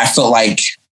 I felt like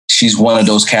she's one of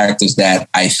those characters that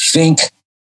I think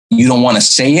you don't want to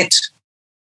say it.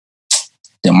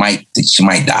 She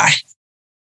might die.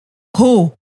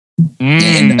 Who?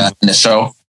 In the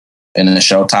show. In the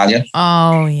show, Talia.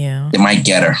 Oh yeah. They might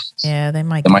get her. Yeah, they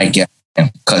might. Get her.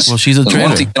 Because she's a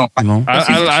traitor.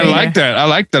 I like that. I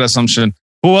like that assumption.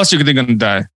 Who else you think gonna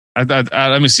die?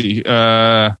 Let me see.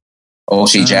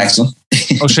 O'Shea Jackson.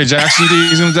 O'Shea Jackson, you think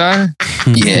he's gonna die?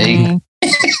 Yeah.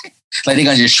 Like they're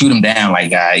gonna just shoot him down.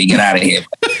 Like, you get out of here.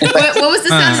 What was the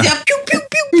sound?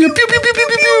 Pew pew pew pew pew pew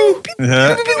pew pew.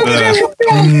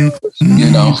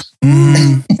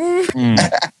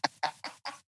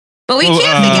 But we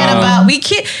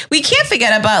can't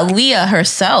forget about Leah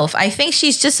herself. I think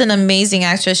she's just an amazing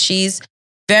actress. She's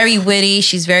very witty.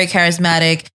 She's very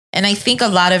charismatic, and I think a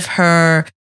lot of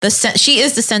she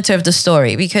is the center of the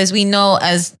story, because we know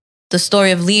as the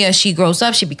story of Leah, she grows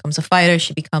up, she becomes a fighter,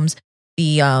 she becomes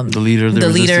the leader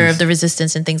of the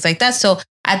resistance and things like that. So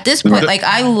at this point, like,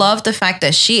 I love the fact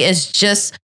that she is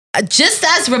just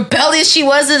as rebellious she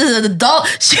was as an adult,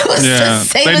 she was the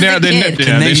same as a kid.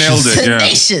 They nailed it.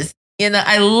 Tenacious.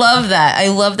 I love that. I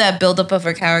love that buildup of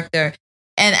her character.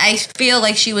 And I feel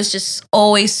like she was just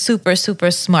always super,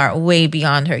 super smart, way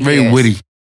beyond her years. Very witty.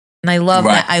 And I love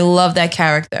that. I love that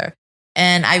character.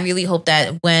 And I really hope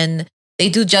that when they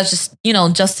do justice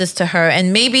to her,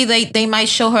 and maybe they might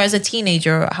show her as a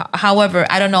teenager. However,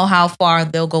 I don't know how far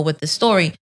they'll go with the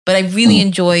story, but I really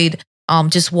enjoyed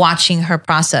just watching her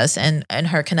process and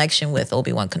her connection with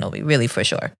Obi-Wan Kenobi, really, for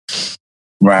sure.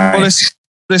 Right. Well,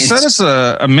 they said it's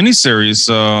a mini series,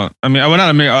 so I mean,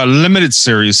 not a limited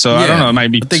series. So I don't know. It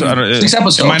might be 6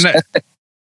 episodes.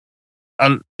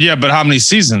 Yeah, but how many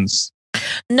seasons?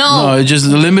 No, it just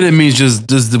limited means just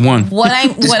the one. What I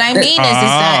mean is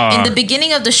that in the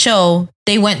beginning of the show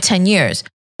they went 10 years.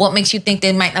 What makes you think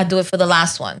they might not do it for the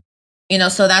last one?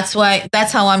 So that's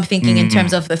how I'm thinking in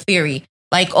terms of the theory.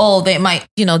 Like, they might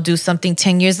do something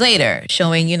 10 years later,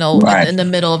 showing in the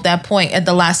middle of that point at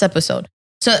the last episode.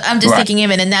 So I'm just thinking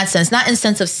even in that sense, not in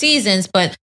sense of seasons,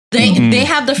 but they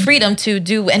have the freedom to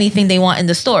do anything they want in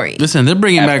the story. Listen, they're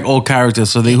bringing back old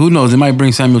characters, so who knows? They might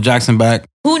bring Samuel Jackson back.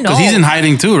 Who knows? Because he's in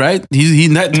hiding too, right? He's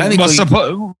not technically.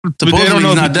 Supposedly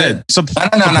he's not dead. No,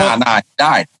 he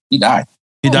died. He died.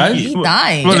 He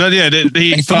died. Well, yeah,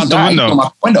 he fell out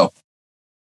the window.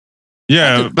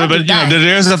 Yeah, but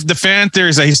there's the fan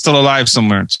theories that he's still alive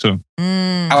somewhere too.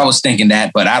 I was thinking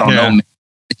that, but I don't know.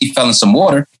 he fell in some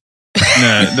water.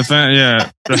 Yeah, he fell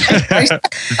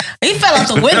out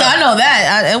the window. I know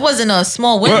that. It wasn't a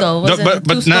small window.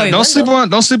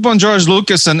 Don't sleep on George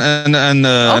Lucas and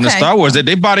the Star Wars.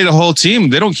 They body the whole team.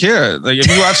 They don't care. Like if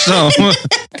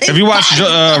you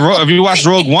watch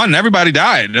Rogue One, everybody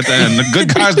died at the end. The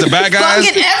good guys, the bad guys.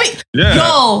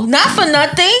 Yo, not for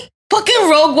nothing. Fucking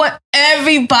Rogue One,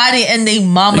 everybody and they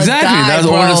mama exactly. died, That was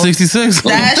bro. Order 66.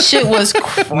 That shit was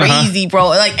crazy, bro.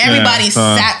 Like everybody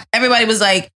everybody was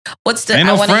like, "What's the?" Ain't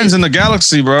no friends in the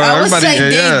galaxy, bro. Everybody,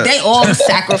 they all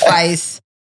sacrifice.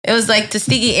 It was like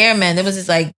Tuskegee Airmen. It was just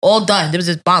like all done. There was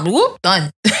just bomb. Whoop, done.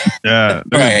 Yeah,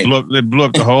 they blew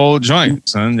up the whole joint,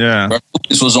 son. Yeah,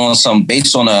 this was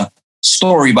based on a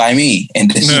story by me,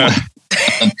 and this is what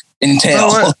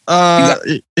entail.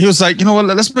 He was like, you know what?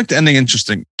 Let's make the ending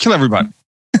interesting. Kill everybody.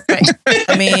 Right.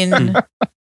 I mean,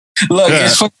 look,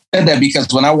 it's funny you said that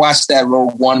because when I watched that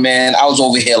Rogue One, man, I was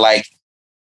over here like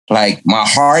my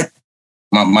heart,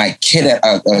 my kid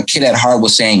at heart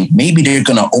was saying maybe they're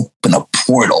gonna open a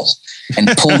portal and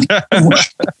pull the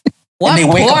what and they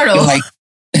wake portal? Up like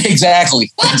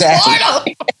exactly. Portal?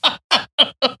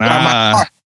 My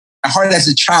heart as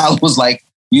a child was like,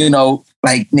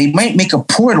 like they might make a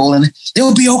portal and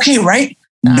they'll be okay, right?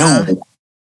 No,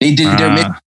 they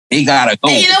didn't. They gotta go.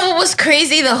 And you know what was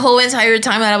crazy? The whole entire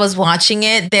time that I was watching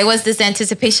it, there was this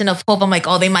anticipation of hope. I'm like,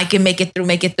 oh, they might make it through.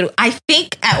 I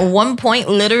think at one point,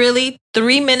 literally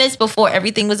 3 minutes before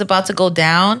everything was about to go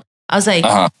down, I was like,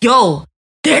 yo,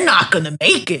 they're not gonna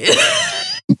make it.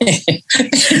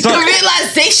 The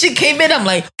realization came in. I'm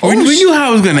like, we knew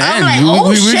how it was gonna end. Like,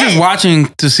 we were just watching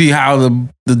to see how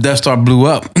the Death Star blew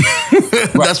up.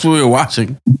 That's what we were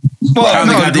watching. Well,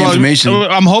 they got the information.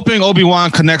 I'm hoping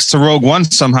Obi-Wan connects to Rogue One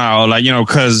somehow,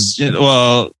 because it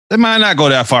might not go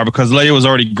that far because Leia was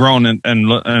already grown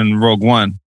in Rogue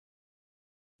One.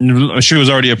 She was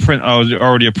already a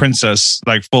princess,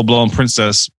 like full blown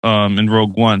princess, in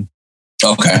Rogue One.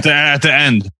 Okay, at the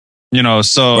end,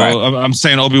 So right. I'm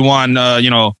saying Obi-Wan,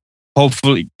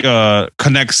 hopefully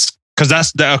connects because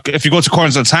that's if you go to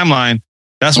according to the timeline,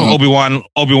 that's what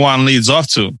Obi-Wan leads off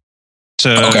to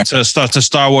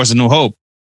Star Wars: A New Hope.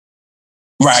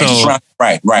 Right, so,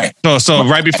 right. So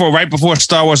right before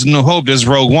Star Wars: A New Hope, there's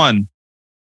Rogue One.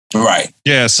 Right.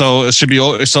 Yeah. So it should be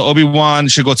Obi-Wan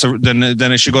should go to then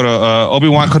it should go to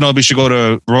Obi-Wan Kenobi should go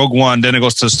to Rogue One. Then it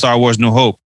goes to Star Wars: New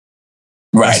Hope.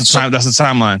 Right. That's the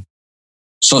timeline.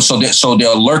 So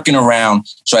they're lurking around.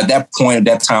 So at that point of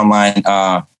that timeline,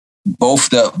 both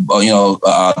the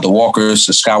Walkers,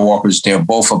 the Skywalkers, they're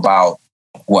both about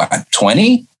what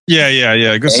 20.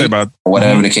 Yeah. Good say about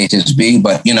whatever the case is be,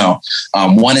 but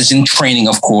one is in training,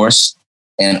 of course,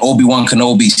 and Obi-Wan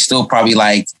Kenobi still probably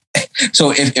like.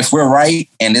 So if we're right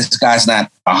and this guy's not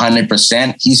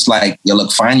 100%, he's like, "You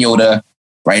look fine, Yoda.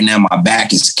 Right now, my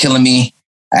back is killing me.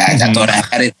 I thought I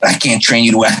had it, but I can't train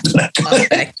you the way I could.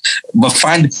 But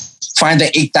find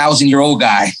the 8,000-year-old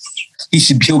guy.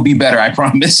 He'll be better. I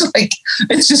promise." Like,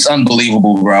 it's just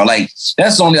unbelievable, bro. Like,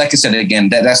 that's only, like I said again,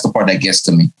 that's the part that gets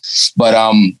to me. But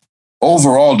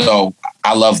overall, though,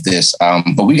 I love this.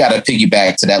 But we got to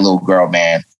piggyback to that little girl,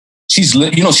 man. She's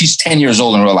 10 years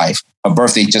old in real life. Her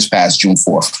birthday just passed June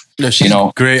 4th. Yeah, she's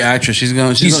a great actress. She's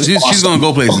gonna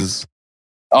go places.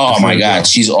 Oh my God,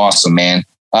 she's awesome, man.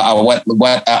 What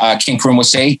King Krim would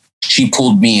say? She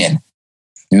pulled me in.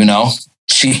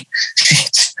 She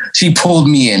pulled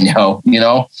me in,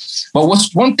 But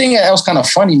what's one thing that was kind of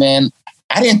funny, man?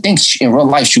 I didn't think in real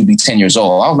life she would be 10 years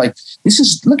old. I was like,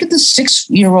 look at this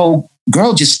 6-year-old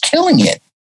girl just killing it.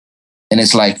 And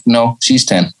it's like, no, she's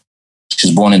 10. She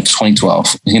was born in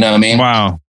 2012. You know what I mean?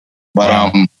 Wow.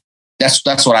 But that's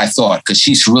what I thought, because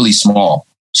she's really small.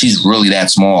 She's really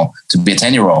that small to be a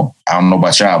 10-year-old. I don't know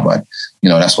about y'all, but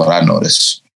that's what I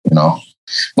noticed.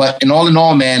 But in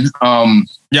all, man.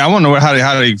 Yeah, I want to know how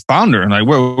they found her. Like,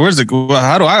 where's it?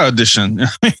 How do I audition?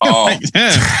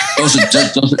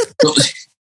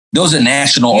 Those are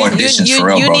national auditions for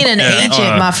real, you bro. need an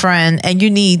agent, my friend, and you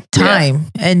need time,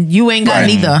 and you ain't got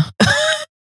neither.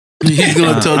 He's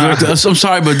gonna tell the director, "I'm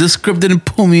sorry, but this script didn't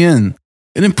pull me in.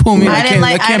 It didn't pull me in. I didn't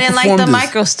like the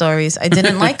micro stories. I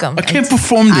didn't like them. I can't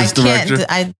perform this, director.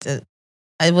 I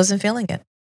wasn't feeling it."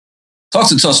 Talk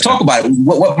about it.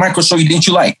 What micro story didn't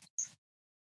you like?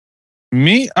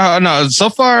 Me? No. So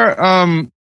far,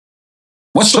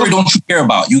 what story don't you care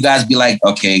about? You guys be like,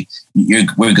 okay,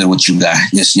 we're good with you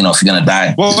guys. Just if you're gonna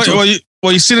die. We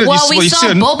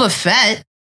saw Boba Fett.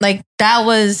 Like that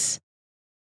was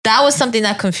something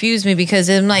that confused me, because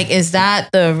I'm like, is that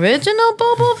the original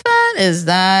Boba Fett? Is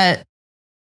that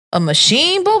a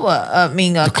machine Boba? I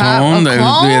mean, a clone?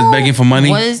 That begging for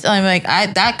money. I'm like,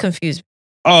 that confused me.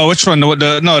 Oh, which one? No,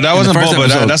 that wasn't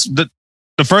Boba. That's the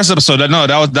first episode. That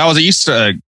was an Easter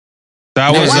egg.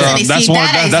 That was that's one.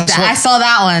 I saw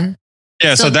that one.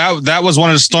 Yeah, so that was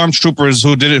one of the stormtroopers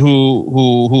who did it.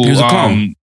 Who he was a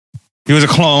clone. He was a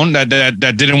clone that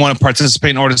didn't want to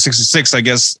participate in Order 66, I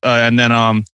guess. And then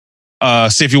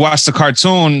see, if you watch the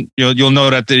cartoon, you'll know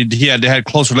that they had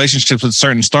close relationships with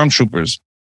certain stormtroopers.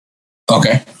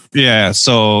 Okay. Yeah.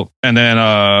 So and then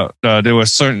there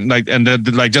was certain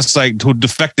just who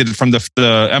defected from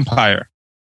the Empire.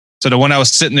 So the one that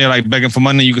was sitting there like begging for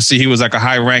money, you could see he was like a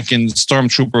high-ranking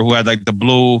stormtrooper who had like the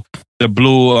blue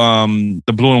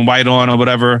and white on or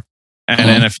whatever. And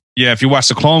then if you watch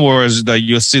the Clone Wars,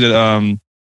 you'll see that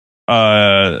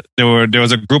there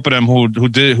was a group of them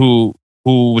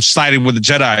who sided with the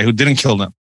Jedi who didn't kill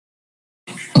them.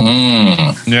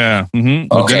 Yeah.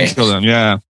 Mm-hmm. Okay. Didn't kill them.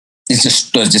 Yeah. It's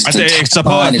just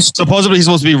supposedly he's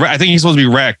supposed to be. I think he's supposed to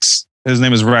be Rex. His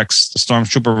name is Rex, the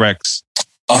stormtrooper Rex.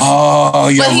 Oh,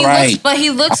 you're right. But he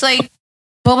looks like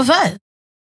Boba Fett.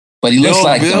 But he looks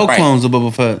like they're all clones of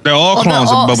Boba Fett. They're all clones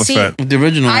of Boba Fett. The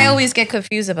original. I always get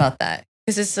confused about that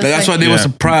because it's. That's why they were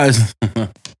surprised. I'm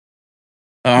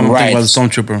thinking about the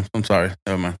stormtrooper. I'm sorry.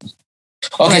 Never mind.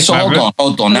 Okay, so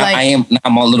hold on. Now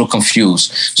I'm a little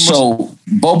confused. So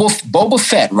Boba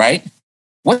Fett, right?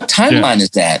 What timeline is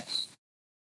that?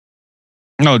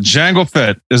 No, Jango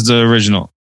Fett is the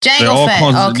original. Jango Fett.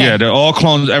 Clones, okay. Yeah, they're all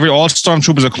clones. All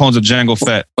stormtroopers are clones of Jango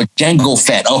Fett. But Jango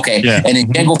Fett, okay. Yeah. And then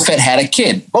Jango Fett had a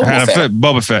kid,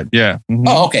 Boba Fett, yeah. Mm-hmm.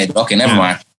 Oh, okay, never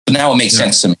mind. But now it makes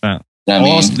sense to me.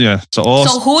 Yeah. So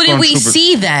who did we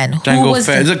see then? Jango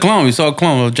Fett. It's a clone. We saw a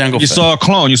clone of Jango Fett. You saw a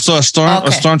clone. You saw a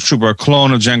stormtrooper, a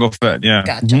clone of Jango Fett. Yeah.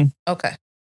 Gotcha. Mm-hmm. Okay.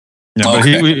 Yeah,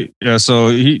 but so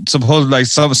he supposed like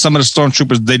some of the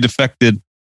stormtroopers they defected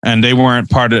and they weren't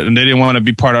part of, and they didn't want to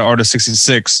be part of Order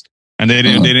 66, and they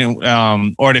didn't,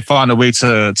 or they found a way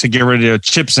to get rid of their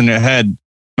chips in their head,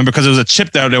 and because it was a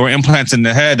chip that they were implanted in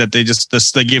their head that they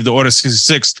gave the Order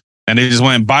 66, and they just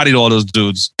went and bodied all those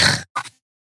dudes.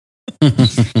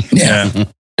 Yeah.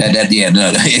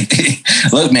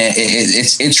 Look, man,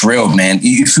 it's real, man.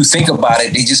 If you think about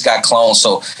it, they just got clones,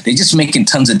 so they just making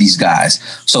tons of these guys.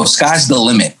 So sky's the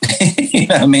limit. You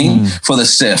know what I mean? For the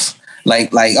Sith,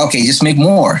 like, okay, just make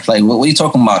more. Like, what are you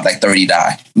talking about? Like 30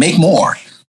 die, make more.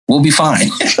 We'll be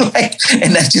fine.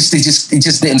 And that's just it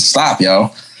just didn't stop, yo.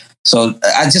 So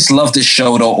I just love this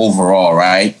show though overall,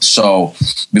 right? So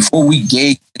before we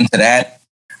get into that,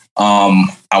 I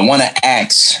want to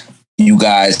ask you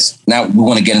guys, now we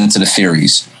want to get into the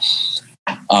theories.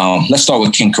 Let's start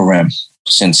with King Karim,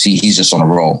 since he's just on a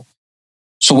roll.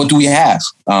 So what do we have?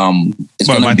 It's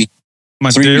going to be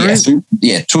my theories? 2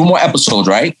 more episodes,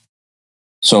 right?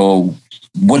 So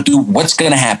what's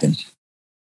going to happen?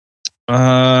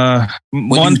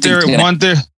 One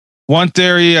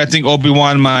theory, I think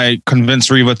Obi-Wan might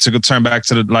convince Reva to turn back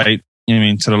to the light. You know what I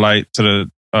mean? To the light, to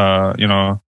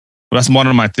the, that's one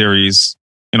of my theories.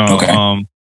 Okay.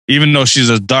 Even though she's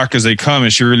as dark as they come,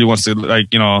 and she really wants to, like,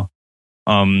 she wants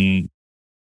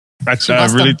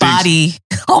really to body.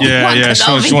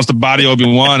 She wants to body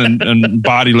Obi-Wan and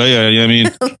body Leia. You know what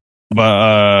I mean?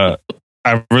 But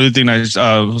I really think that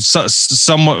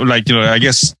somewhat, like, I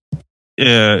guess,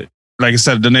 like I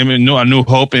said, the name A New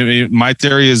Hope. My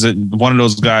theory is that one of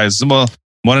those guys, one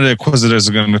of the Inquisitors,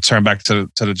 are going to turn back to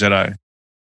the Jedi.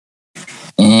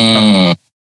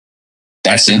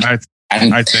 That's it. I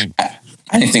think.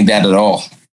 I didn't think that at all.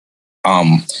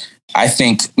 I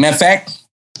think, matter of fact,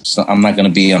 so I'm not going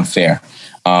to be unfair.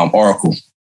 Oracle.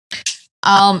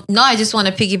 No, I just want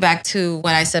to piggyback to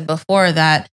what I said before,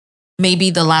 that maybe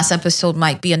the last episode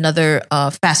might be another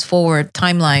fast forward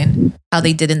timeline, how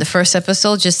they did in the first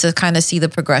episode, just to kind of see the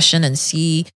progression and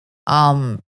see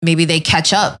maybe they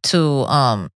catch up to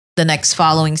the next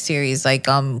following series, like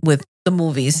with the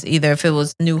movies, either if it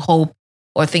was New Hope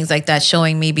or things like that,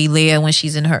 showing maybe Leia when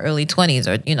she's in her early 20s,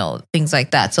 or things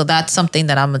like that. So that's something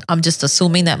that I'm just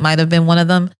assuming that might have been one of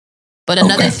them. But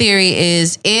another theory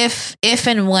is if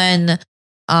and when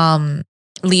Leia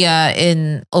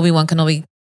and Obi-Wan Kenobi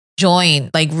join,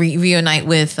 like reunite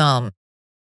with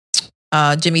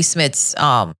Jimmy Smith's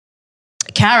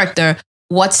character,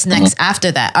 what's next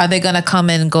after that? Are they gonna come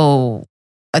and go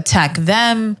attack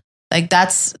them? Like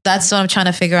that's what I'm trying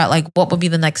to figure out. Like, what would be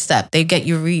the next step? They get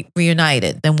you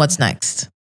reunited. Then what's next?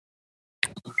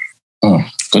 Good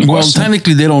question. Well,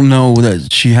 technically, they don't know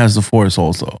that she has the Force.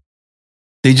 Also,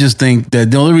 they just think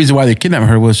that the only reason why they kidnapped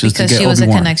her was just because to get she was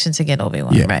Obi-Wan. a connection to get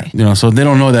Obi-Wan, right? So they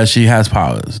don't know that she has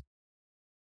powers.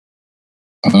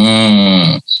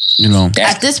 At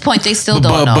this point, they still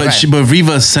don't know. But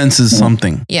Reva senses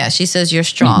something. Yeah, she says you're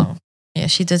strong. Yeah,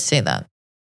 she did say that.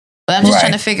 But I'm just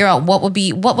trying to figure out what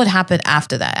would happen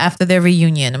after that, after their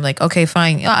reunion. I'm like, okay,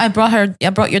 fine. I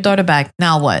brought your daughter back.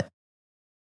 Now what?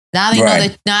 Now they know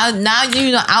that now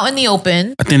you're out in the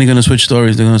open. I think they're gonna switch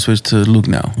stories. They're gonna switch to Luke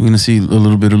now. We're gonna see a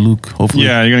little bit of Luke, hopefully.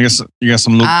 Yeah, you're gonna get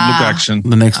some Luke action.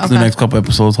 The next couple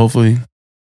episodes, hopefully.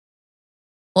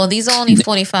 Well, these are only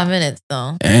 45 minutes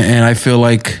though. And I feel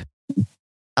like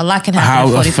a lot can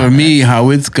happen.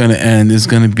 How it's gonna end is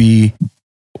gonna be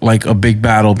like a big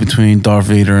battle between Darth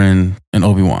Vader and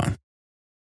Obi-Wan.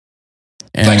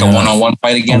 And, like a one-on-one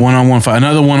fight again? A one-on-one fight.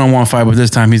 Another one-on-one fight, but this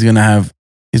time he's gonna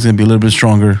be a little bit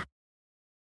stronger.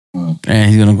 And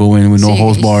he's gonna go in with no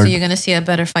holds barred. So you're gonna see a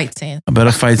better fight scene. A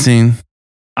better fight scene.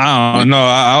 I don't know.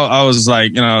 I was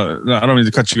like, I don't mean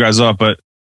to cut you guys off, but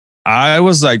I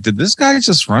was like, did this guy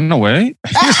just run away?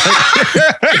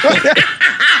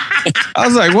 I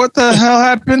was like, what the hell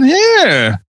happened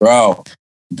here? Bro.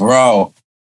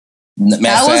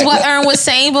 That was what Ern was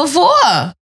saying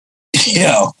before.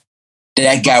 Yo,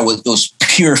 that guy was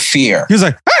pure fear. He was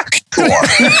like, pure.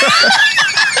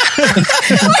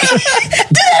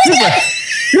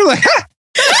 He was like,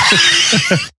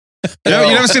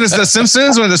 you never seen The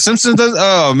Simpsons when The Simpsons does?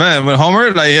 Oh man, when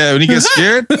Homer when he gets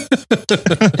scared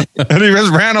and he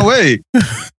just ran away.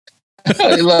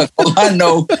 Look, I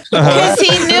know. Because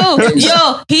he knew.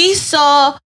 Yo, he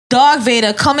saw Darth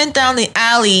Vader coming down the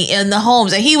alley in the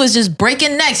homes, and he was just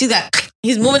breaking necks.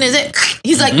 He's moving his head.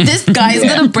 He's like, this guy is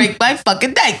gonna break my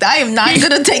fucking neck. I am not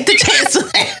gonna take the chance.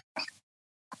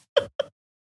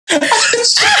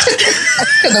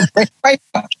 Gonna break my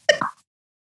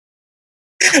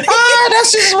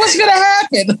that's just what's gonna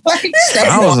happen. Like,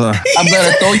 I'm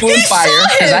gonna throw you in fire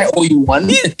because I owe you one.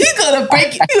 He's gonna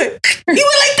break you. He went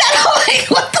like that. I'm like,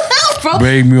 what the hell, bro?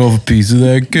 Break me off a piece of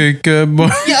that cake, boy.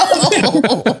 Yo.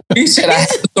 He said, I have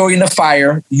to throw you in the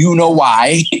fire. You know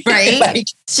why? Right? Like,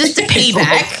 it's just a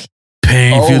payback.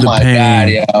 Pain, feel the pain. God,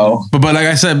 yo. But like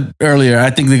I said earlier,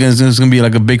 I think there's gonna be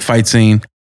like a big fight scene.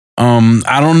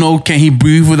 I don't know. Can he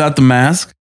breathe without the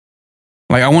mask?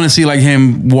 Like, I want to see like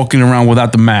him walking around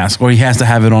without the mask, or he has to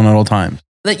have it on at all times.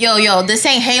 Like, yo, this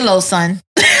ain't Halo, son.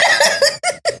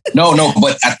 No,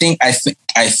 but I think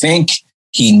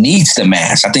he needs the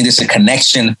mask. I think there's a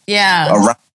connection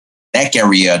around neck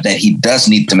area that he does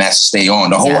need the mask to stay on.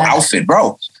 The whole outfit,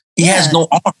 bro. He has no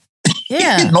arm.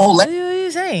 Yeah. No leg. What are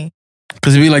you saying?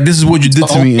 Because he'd be like, this is what you did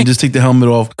to me, and just take the helmet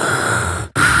off.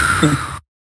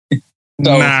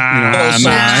 So, hold on,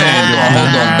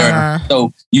 Dirk.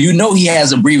 So he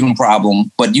has a breathing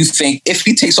problem, but you think if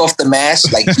he takes off the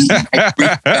mask, like he might breathe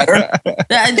better?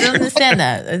 I don't understand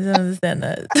that. I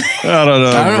don't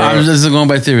know. I'm just going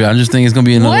by theory. I just think it's gonna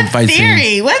be another fight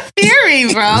scene. What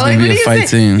theory, bro? It's gonna be a fight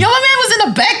scene. Yo, my man was in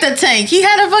the Bacta tank. He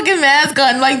had a fucking mask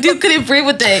on. Like, dude couldn't breathe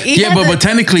with it. But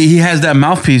technically, he has that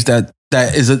mouthpiece that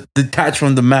is detached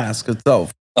from the mask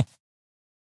itself.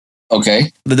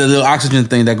 Okay. The little oxygen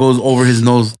thing that goes over his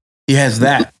nose, he has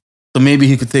that. So maybe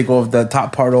he could take off that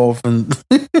top part off. And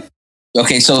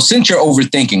okay, so since you're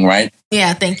overthinking, right?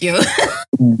 Yeah, thank you.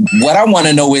 What I want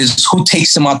to know is who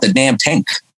takes him out the damn tank?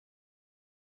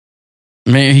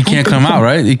 Man, he can't come out,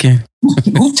 right? He can't.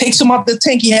 Who takes him out the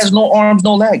tank? He has no arms,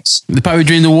 no legs. They probably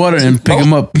drain the water and pick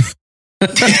him up. They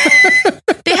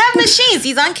have machines.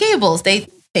 He's on cables. They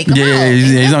take him out. Yeah,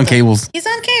 he's on cables. He's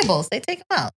on cables. They take him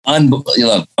out.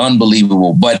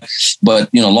 Unbelievable. But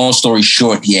long story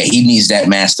short, he needs that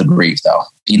mask to breathe, though.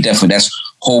 That's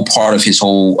whole part of his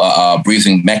whole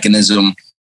breathing mechanism.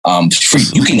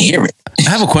 You can hear it. I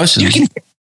have a question.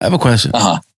 I have a question.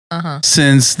 Uh-huh.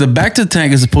 Since the Bacta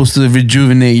tank is supposed to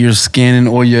rejuvenate your skin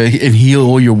and heal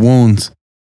all your wounds,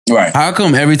 right? How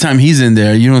come every time he's in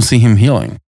there, you don't see him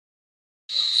healing?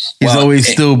 He's always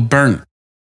still burnt.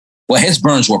 Well, his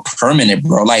burns were permanent,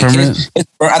 bro. Like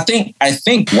I think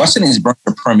his burns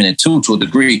are permanent too, to a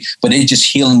degree, but they're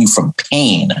just healing you from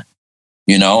pain,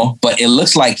 But it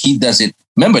looks like he does it.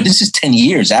 Remember, this is 10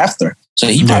 years after, so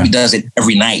he probably does it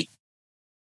every night.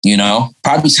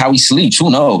 Probably how he sleeps. Who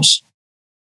knows?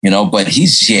 But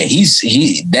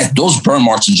those burn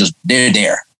marks are just they're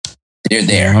there. They're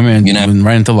there. I mean, went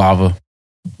right into lava.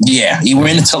 Yeah, he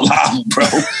went into lava, bro.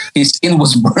 His skin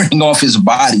was burning off his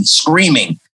body,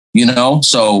 screaming.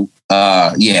 So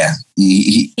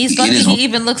he's lucky he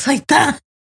even looks like that.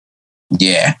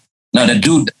 Yeah. No, the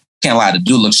dude, can't lie, the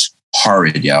dude looks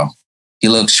horrid, yo. He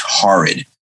looks horrid,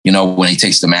 when he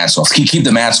takes the mask off. Keep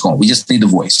the mask on. We just need the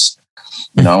voice.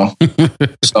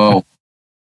 So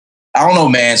I don't know,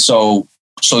 man. So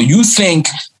you think,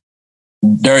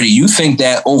 Dirty,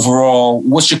 that overall,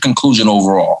 what's your conclusion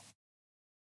overall?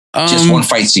 Just one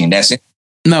fight scene, that's it?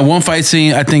 No, one fight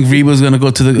scene. I think Reba's gonna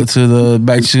go to the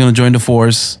back. She's gonna join the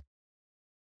Force.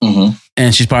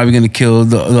 and she's probably going to kill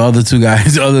the other two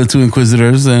guys, the other two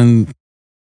Inquisitors, and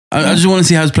I just want to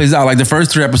see how this plays out. Like the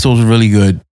first 3 episodes were really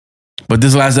good, but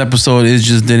this last episode, it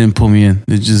just didn't pull me in.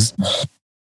 It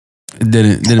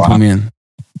didn't pull me in.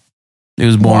 It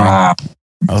was boring. Wow.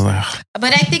 I was like, ugh.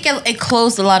 But I think it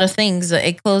closed a lot of things.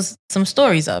 It closed some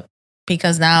stories up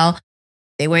because now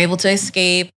they were able to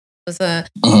escape. It was a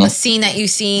scene that you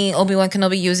see Obi-Wan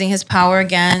Kenobi using his power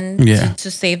again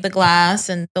to save the glass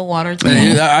and the water.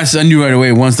 I knew right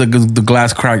away once the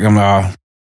glass cracked. I'm like, oh,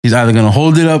 he's either gonna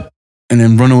hold it up and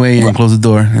then run away and close the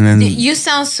door, and then you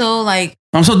sound so like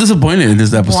I'm so disappointed in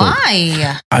this episode.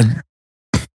 Why?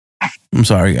 I'm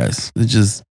sorry, guys. It's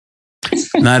just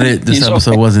not it. This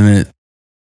episode wasn't it.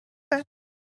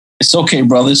 It's okay,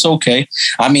 brother. It's okay.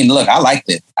 I mean, look, I liked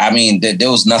it. I mean,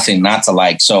 there was nothing not to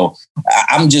like. So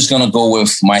I'm just going to go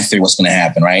with my theory, what's going to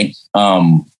happen, right?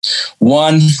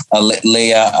 One,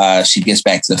 Leia, she gets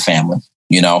back to the family,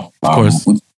 you know. Of course.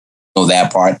 We know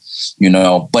that part, you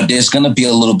know. But there's going to be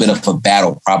a little bit of a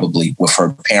battle probably with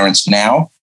her parents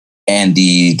now and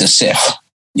the Sith.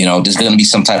 You know, there's going to be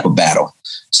some type of battle.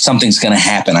 Something's going to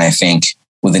happen, I think,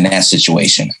 within that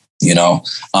situation, you know.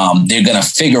 They're going to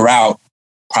figure out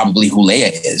probably who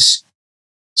Leia is.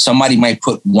 Somebody might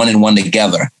put 1 and 1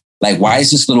 together. Like, why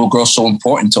is this little girl so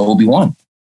important to Obi-Wan?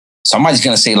 Somebody's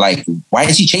going to say, like, why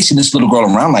is he chasing this little girl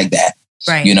around like that?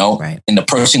 Right. You know? Right. And the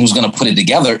person who's going to put it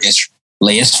together is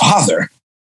Leia's father.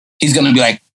 He's going to be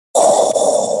like,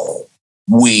 oh,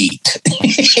 wait.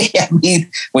 I mean,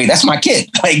 wait, that's my kid.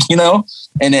 Like, you know?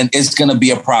 And then it's going to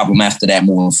be a problem after that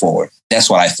moving forward. That's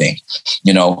what I think.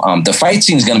 You know, the fight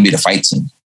scene is going to be the fight scene.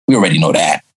 We already know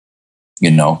that. You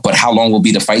know, but how long will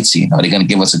be the fight scene? Are they going to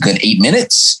give us a good 8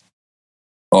 minutes?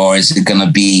 Or is it going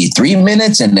to be 3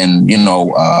 minutes? And then, you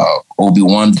know,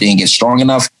 Obi-Wan didn't get strong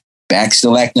enough, back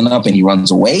still acting up, and he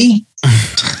runs away.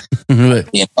 You know,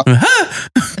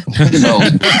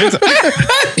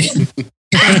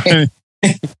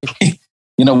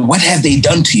 you know, what have they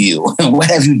done to you?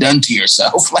 What have you done to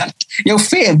yourself? Like, yo,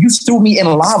 fam, you threw me in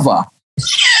lava.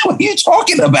 What are you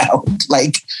talking about?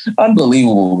 Like,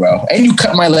 unbelievable, bro. And you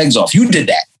cut my legs off. You did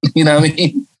that. You know what I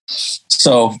mean?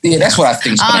 So, yeah, that's what I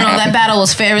think. I don't know. That battle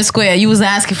was fair and square. You was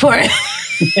asking for it.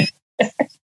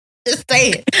 Just say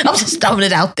it. I'm just throwing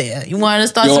it out there. You want to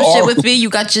start some shit with me? You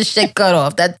got your shit cut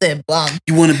off. That's it. Bomb.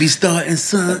 You want to be starting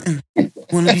something?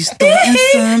 Want to be starting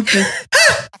something?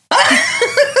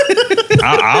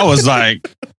 I was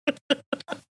like,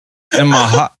 in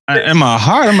my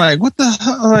heart, I'm like, what the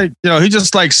hell? Like, you know, he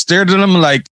just like stared at him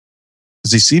like,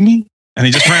 does he see me? And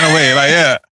he just ran away. Like,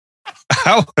 yeah.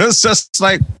 I was just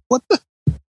like, what the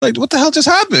hell just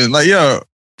happened? Like, yo.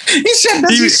 He said,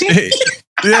 does he see me?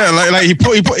 Yeah, like he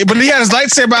put, but he had his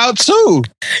lightsaber out too.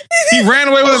 He ran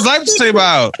away with his lightsaber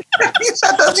out. He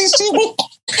said, does he see me?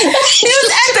 He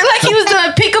was acting like he was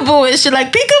doing peekaboo and shit,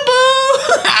 like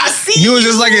peekaboo. I see. He was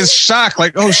just like in shock,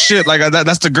 like, oh shit, like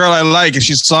that's the girl I like, and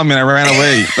she saw me and I ran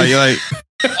away. Like,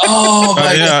 oh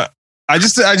my God. I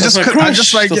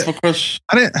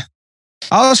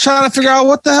was trying to figure out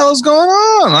what the hell is going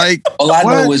on. Like, all I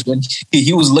know is when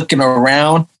he was looking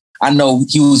around, I know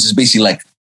he was just basically like,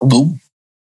 boo.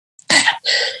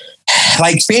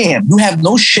 Like, fam, you have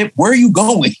no ship. Where are you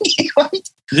going? Like,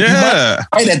 yeah,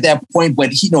 right at that point,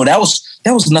 but he that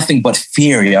was nothing but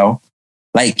fear, yo.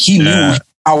 Like, he knew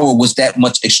power was that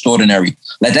much extraordinary.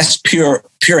 Like, that's pure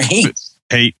hate.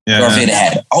 Hate, yeah. Darth Vader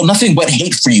had. Oh, nothing but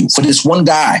hate for you, for this one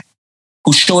guy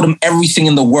who showed him everything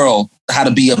in the world how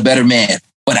to be a better man.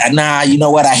 But nah, you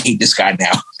know what? I hate this guy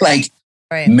now. Like,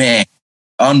 man,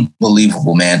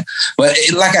 unbelievable, man. But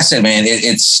like I said, man,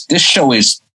 this show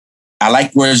is. I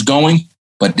like where it's going,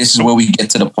 but this is where we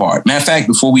get to the part. Matter of fact,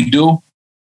 before we do,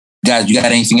 guys, you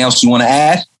got anything else you want to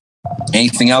add?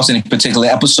 Anything else? Any particular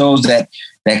episodes that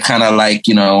kind of like,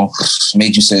 you know,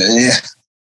 made you say,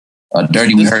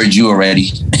 Dirty, we heard you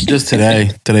already. Just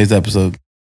today's episode.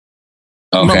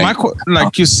 Okay. No,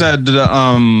 like you said,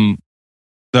 I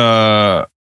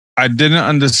didn't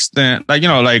understand, like, you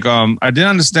know, like, I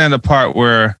didn't understand the part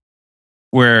where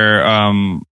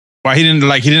why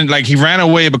he ran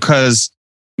away because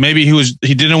maybe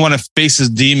he didn't want to face his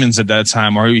demons at that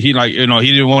time, or he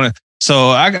didn't want to.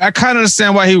 So I kind of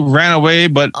understand why he ran away,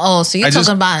 but so you're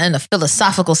talking about in a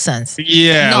philosophical sense.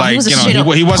 Yeah, no, like,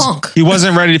 he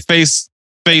wasn't ready to face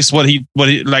what he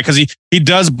like, because he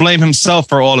does blame himself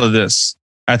for all of this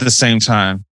at the same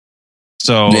time.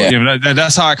 So you know,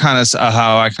 that's how I kind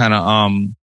of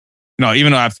you know,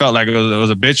 even though I felt like it was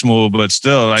a bitch move, but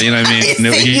still, like, you know what I mean?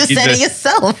 You said it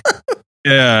yourself.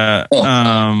 Yeah.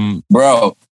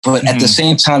 Bro, but at the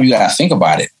same time, you got to think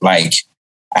about it. Like,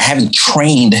 I haven't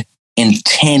trained in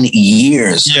 10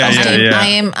 years. Yeah. I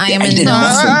am in no.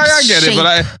 I get it,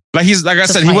 but like I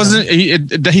said,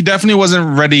 he definitely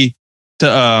wasn't ready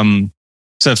to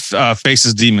face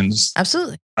his demons.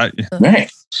 Absolutely.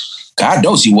 Right. God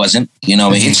knows he wasn't. You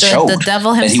know, it showed. The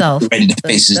devil himself. He was ready to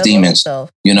face his demons.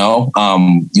 You know,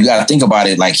 you got to think about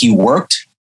it. Like he worked,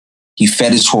 he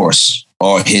fed his horse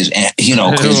or his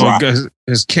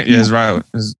ride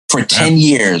for 10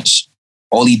 years.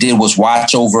 All he did was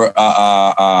watch over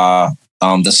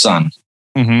the son,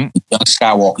 young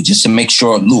Skywalker, just to make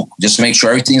sure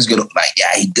everything's good. Like,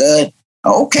 yeah, he good.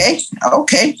 Okay.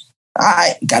 All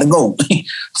right, gotta go.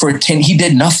 For 10, he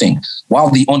did nothing.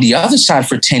 While on the other side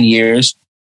for 10 years,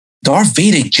 Darth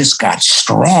Vader just got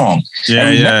strong.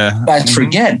 Yeah. You guys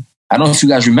forget. I don't know if you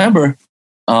guys remember.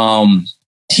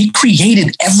 He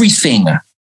created everything.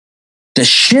 The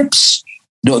ships,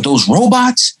 those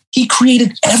robots. He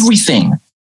created everything.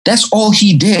 That's all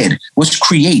he did was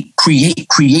create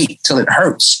till it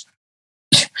hurts.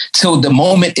 Till the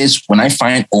moment is when I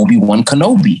find Obi-Wan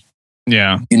Kenobi.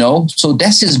 Yeah. You know, so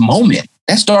that's his moment.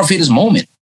 That's Darth Vader's moment.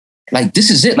 Like, this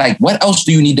is it. Like, what else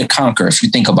do you need to conquer if you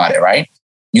think about it, right?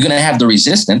 You're going to have the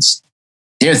resistance.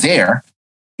 They're there,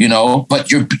 you know,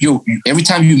 but you're every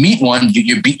time you meet one,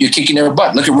 you're kicking their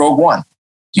butt. Look at Rogue One.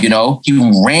 You know, he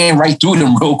ran right through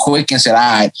them real quick and said,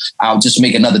 all right, I'll just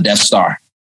make another Death Star.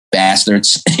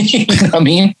 Bastards. You know what I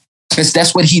mean? Because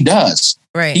that's what he does.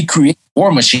 Right. He creates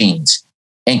war machines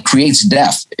and creates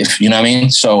death, if you know what I mean.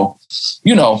 So,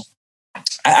 you know,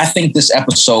 I think this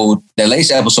episode, the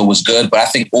latest episode was good, but I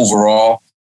think overall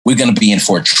we're going to be in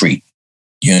for a treat.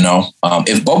 You know,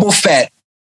 if Boba Fett,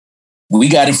 we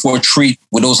got in for a treat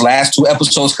with those last 2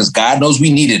 episodes because God knows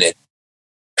we needed it.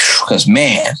 Because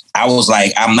man, I was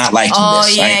like, I'm not liking this. Oh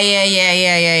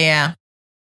yeah.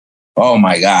 Oh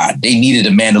my God, they needed a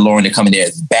Mandalorian to come in there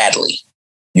badly.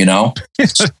 You know,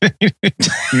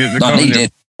 no, they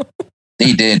did.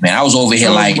 They did, man. I was over here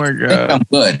I think I'm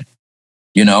good.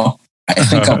 You know, I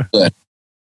think I'm good.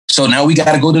 So now we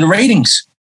got to go to the ratings.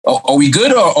 Are we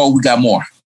good or we got more?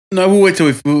 No, we wait till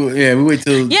we wait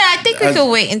till. Yeah, I think we could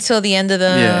wait until the end of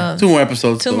the. 2 more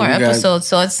episodes.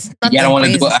 So it's. You don't want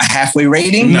to do a halfway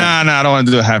rating? No, I don't want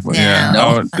to do a halfway. Yeah,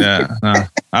 no. You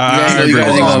guys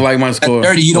ain't gonna like my score.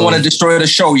 30. You don't want to destroy the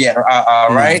show yet,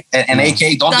 right? And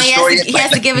AK, don't destroy it. He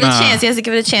has to give it a chance. He has to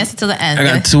give it a chance until the end. I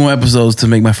got 2 more episodes to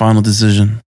make my final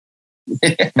decision.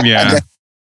 Yeah.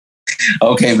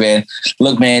 Okay, man.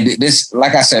 Look, man. This,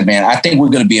 like I said, man. I think we're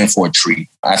gonna be in for a treat.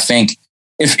 I think.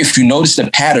 If you notice the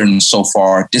pattern so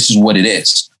far, this is what it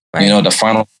is. Right. You know, the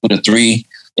final 2 to 3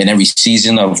 in every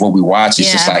season of what we watch.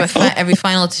 It's just like every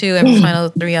final 2, every final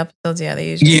 3 episodes. Yeah,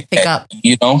 they usually pick up.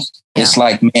 You know, it's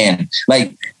like, man,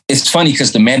 like it's funny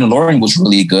because The Mandalorian was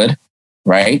really good,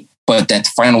 right? But that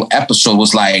final episode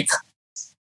was like,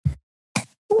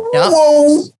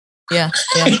 whoa, yeah.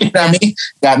 You know what I mean?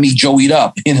 Got me joeyed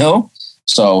up, you know.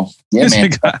 So yeah,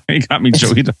 man, he got me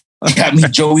joeyed up. Got me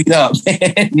joeyed up.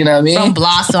 You know what I mean? From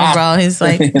Blossom, bro. He's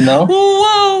like, you know,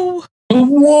 whoa.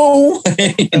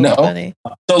 You know. Funny.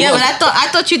 So yeah, look, but I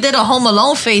thought you did a Home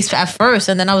Alone face at first,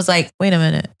 and then I was like, wait a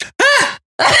minute.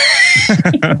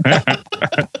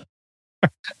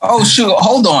 Oh shoot!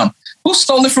 Hold on. Who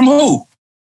stole it from who?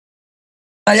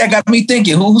 Now y'all got me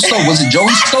thinking. Who stole? Was it Joey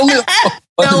stole it?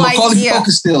 Or did Macaulay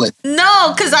Culkin steal it?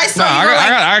 No, because I saw.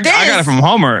 I got it from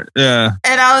Homer. Yeah.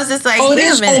 And I was just like, oh, it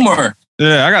is Homer.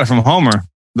 Yeah, I got it from Homer.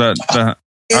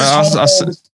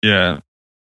 Yeah.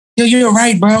 Yo, you're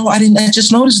right, bro. I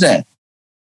just noticed that.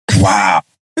 Wow.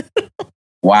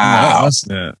 Wow.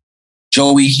 Yeah.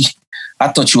 Joey, I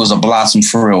thought you was a Blossom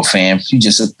for real, fam. You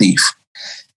just a thief.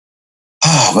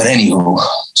 But anywho,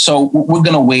 so we're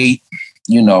going to wait,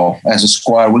 you know, as a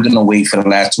squad, we're going to wait for the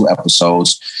last 2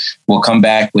 episodes. We'll come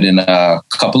back within a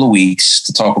couple of weeks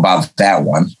to talk about that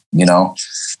one, you know.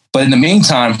 But in the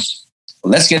meantime,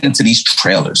 let's get into these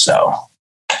trailers, though.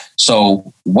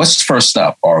 So what's first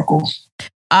up, Oracle?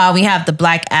 We have the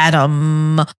Black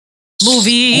Adam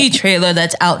movie trailer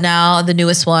that's out now, the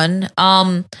newest one.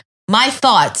 My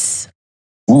thoughts.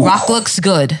 Ooh. Rock looks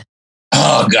good.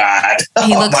 Oh, God.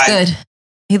 He looks good.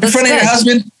 He looks in front of your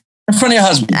husband? In front of your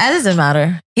husband. That doesn't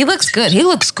matter. He looks good. He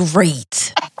looks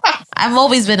great. I've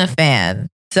always been a fan.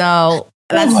 So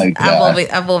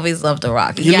I've always loved The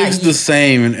Rock. He looks the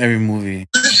same in every movie.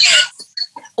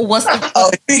 You look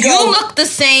the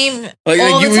same all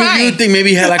the time. You would think maybe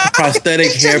he had like a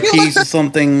prosthetic hairpiece or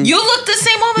something. You look the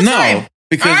same all the time. No,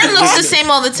 because Arn looks the same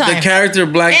all the time. The character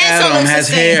Black Adam has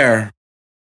hair.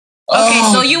 Okay,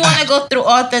 so you want to go through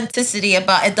authenticity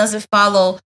about it doesn't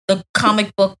follow the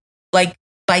comic book like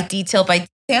by detail?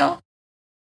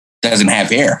 Doesn't have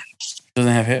hair.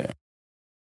 Doesn't have hair.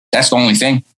 That's the only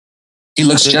thing. He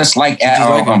looks just like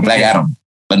Black Adam,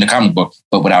 but in the comic book,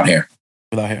 but without hair.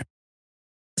 Without hair.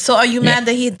 So are you mad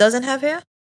that he doesn't have hair?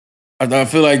 I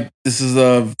feel like this is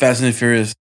Fast and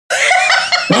Furious.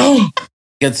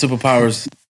 Get superpowers.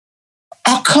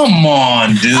 Oh, come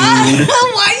on, dude.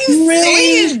 Why are you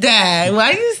saying that?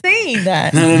 Why are you saying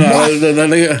that?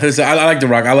 No. I like The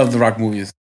Rock. I love The Rock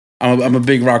movies. I'm a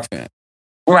big Rock fan.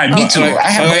 Right, me too.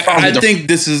 I think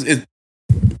this is it.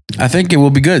 I think it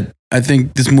will be good. I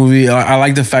think this movie. I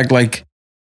like the fact, like,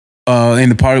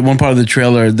 in one part of the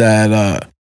trailer that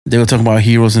they were talking about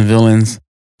heroes and villains.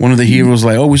 One of the heroes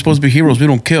like, "Oh, we're supposed to be heroes. We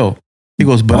don't kill." He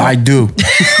goes, "But I do."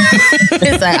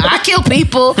 It's like, I kill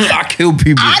people. I kill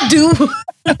people. I do.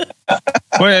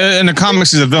 Well, in the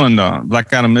comics, he's a villain though.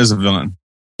 Black Adam is a villain.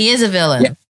 He is a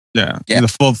villain. Yeah. He's a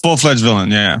full-fledged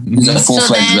villain. Yeah, he's a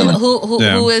full-fledged villain.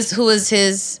 Who is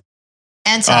his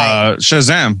anti?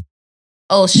 Shazam.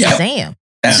 Oh, Shazam. Yep.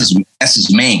 That's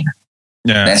his main.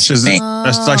 Yeah, that's Shazam.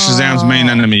 That's like Shazam's main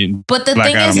enemy. But the Black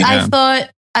thing Adam, is,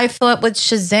 I thought with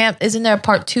Shazam, isn't there a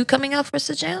part 2 coming out for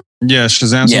Shazam? Yeah,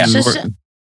 Shazam's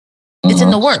it's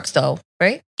in the works though,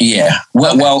 right? Yeah.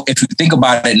 Well, if you think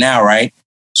about it now, right?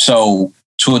 So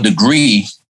to a degree,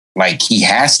 like he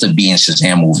has to be in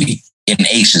Shazam movie, in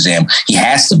a Shazam. He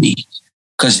has to be.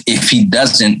 Because if he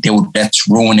doesn't, that's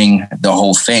ruining the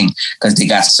whole thing because they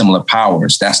got similar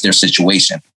powers. That's their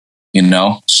situation, you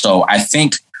know? So I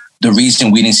think the reason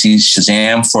we didn't see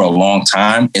Shazam for a long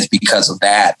time is because of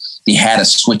that. They had to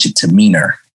switch it to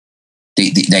meaner.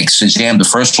 Like Shazam, the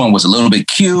first one was a little bit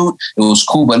cute. It was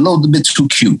cool, but a little bit too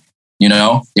cute. You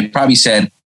know, they probably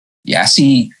said, "Yeah, I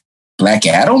see Black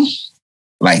Adam.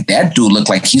 Like that dude looked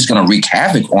like he's gonna wreak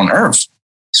havoc on Earth.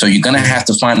 So you're gonna have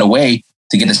to find a way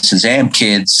to get the Shazam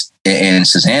kids and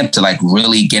Shazam to like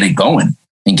really get it going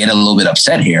and get a little bit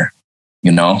upset here.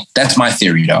 You know, that's my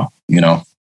theory, though. You know,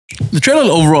 the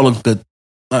trailer overall looks good.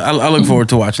 I look forward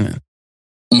to watching it.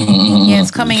 Yeah,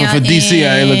 it's coming out for DC.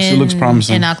 It looks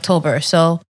promising in October,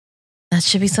 so that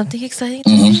should be something exciting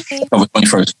to see. October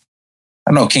 21st.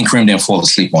 I know King Kareem didn't fall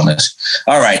asleep on this.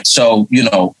 All right, so you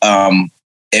know,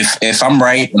 if I'm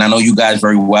right, and I know you guys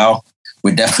very well,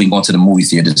 we're definitely going to the movie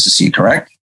theater to see.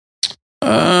 Correct?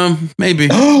 Maybe.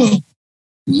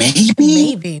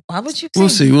 Maybe. Why would you? We'll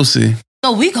see.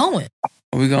 No, we going.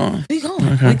 Are we going?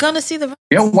 Okay. We're gonna see the.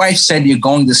 Your wife said you're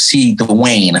going to see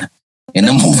Dwayne in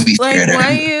the movie theater.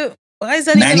 Why is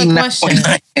that even a question?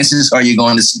 99.9 chances are you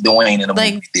going to see Dwayne in the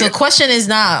movie theater? The question is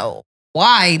not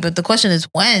why, but the question is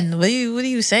when. What are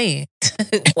you saying?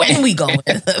 When we going?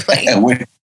 Okay,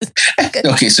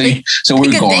 so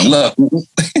we're going. Look,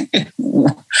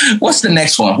 what's the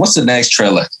next one? What's the next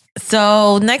trailer?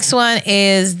 So next one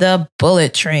is The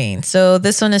Bullet Train. So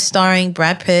this one is starring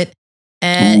Brad Pitt,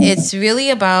 and it's really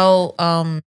about.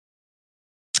 I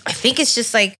think it's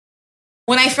just like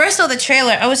when I first saw the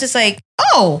trailer, I was just like,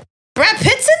 "Oh, Brad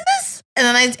Pitt's in this," and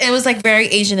then it was like very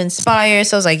Asian inspired.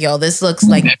 So I was like, "Yo, this looks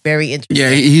like very interesting."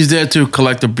 Yeah, he's there to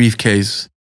collect a briefcase,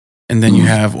 and then you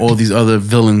have all these other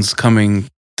villains coming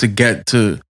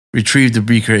to retrieve the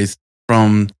briefcase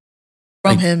from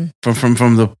him,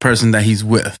 from the person that he's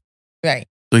with. Right.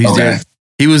 So he's there.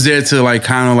 He was there to like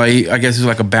kind of like, I guess he's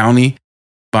like a bounty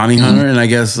hunter, and I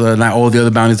guess not all the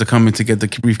other bounties are coming to get the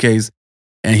briefcase,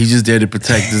 and he's just there to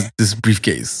protect this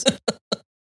briefcase.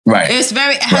 Right. It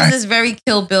has this very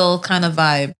Kill Bill kind of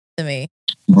vibe to me.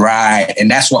 Right,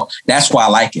 and that's why I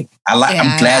like it.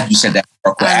 I'm glad you said that.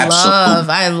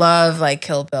 I love like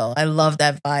Kill Bill. I love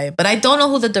that vibe, but I don't know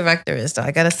who the director is. So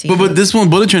I gotta see. But this one,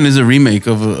 Bullet Train, is a remake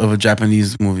of a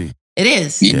Japanese movie. It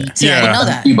is. Yeah. See, I didn't know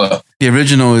that. The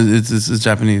original is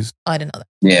Japanese. Oh, I didn't know that.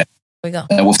 Yeah. Here we go.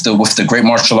 With the great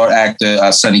martial art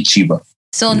actor Sonny Chiba.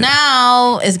 So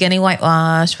now it's getting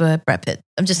whitewashed with Brad Pitt.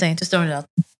 I'm just saying, just throwing it out.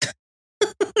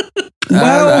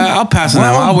 I'll pass it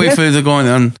now. I'll wait for it to go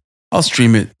on. I'll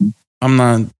stream it. I'm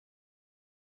not.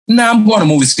 No, I'm going to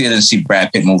movie theater to see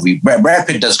Brad Pitt movie. Brad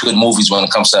Pitt does good movies when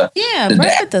it comes to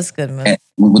Brad Pitt does good movies.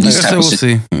 With these we'll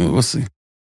see. We'll see.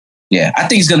 Yeah, I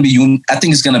think it's gonna be. I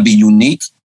think it's gonna be unique,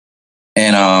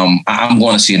 and I'm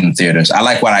going to see it in theaters. I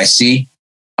like what I see.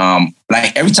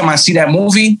 Like every time I see that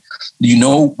movie, you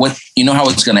know how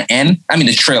it's gonna end. I mean,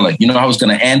 the trailer, you know how it's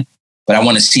gonna end, but I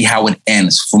want to see how it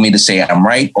ends for me to say I'm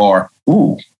right or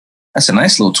ooh, that's a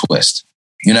nice little twist.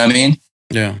 You know what I mean?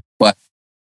 Yeah. But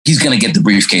he's gonna get the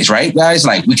briefcase, right, guys?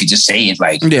 Like we could just say it,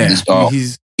 like give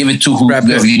it to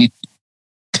whoever you need.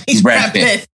 He's Brad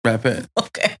Pitt. Brad Pitt.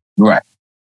 Okay. Right.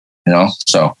 You know,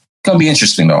 so it's gonna be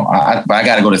interesting though. But I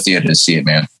gotta go to theater to see it,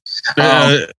 man.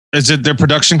 Is it their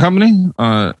production company?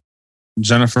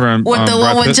 Jennifer and what the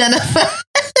Brad one with Pitt? Jennifer?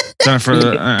 Jennifer.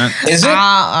 Is it?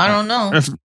 I don't know.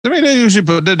 I mean, they usually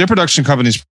put their production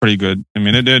company's pretty good. I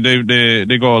mean,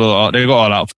 they go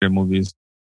all out for their movies.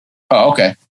 Oh,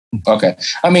 okay.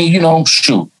 I mean,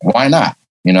 shoot, why not?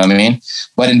 You know what I mean?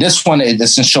 But in this one, it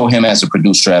doesn't show him as a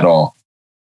producer at all.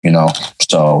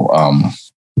 So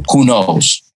who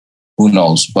knows?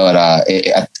 But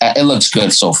it looks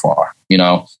good so far.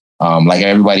 Like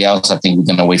everybody else, I think we're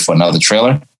gonna wait for another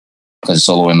trailer because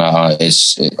solo and matter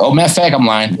of fact, I'm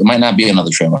lying. It might not be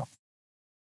another trailer.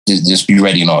 Just be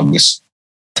ready in August.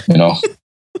 Yeah,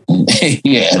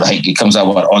 like it comes out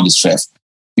August 5th.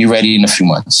 Be ready in a few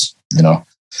months.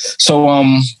 So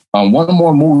one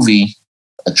more movie,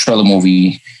 a trailer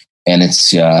movie, and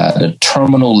it's the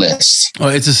Terminal List. Oh,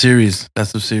 it's a series.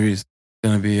 That's the series. It's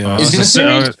gonna be. Is it a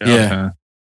series? Yeah.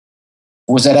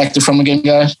 What's that actor from again,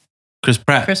 guys? Chris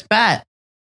Pratt.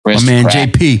 My man,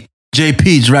 JP,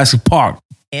 Jurassic Park.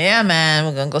 Yeah, man,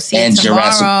 we're gonna go see it tomorrow.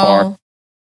 Jurassic Park,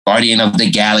 Guardian of the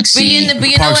Galaxy,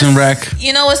 Parks and Rec.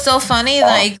 You know what's so funny?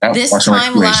 Like this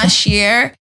time last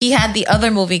year, he had the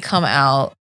other movie come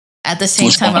out at the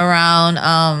same time around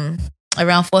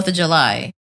 4th of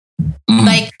July. Mm-hmm.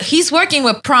 Like he's working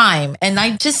with Prime, and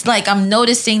I'm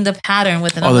noticing the pattern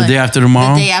with it. The day after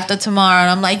tomorrow. The day after tomorrow,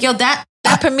 and I'm like, yo, that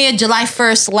premiered July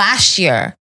 1st last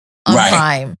year on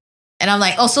Prime, and I'm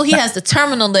like, oh, so he has the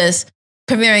Terminal List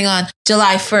premiering on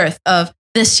July 1st of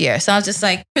this year. So I was just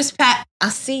like, Chris Pratt, I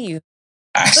see you.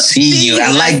 I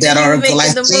like that article. I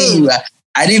see you.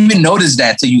 I didn't even notice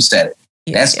that till you said it.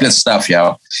 Yeah, that's good stuff,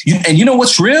 y'all. And you know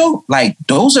what's real? Like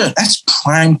that's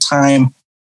prime time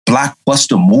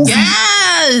blockbuster movie.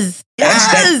 Yes.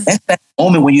 That's that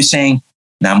moment when you're saying,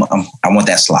 "Now I want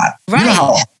that slot." Right. You know how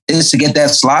hard it is to get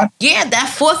that slot? Yeah,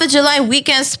 that 4th of July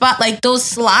weekend spot, like those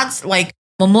slots, like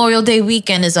Memorial Day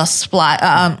weekend is a slot.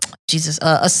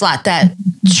 A slot that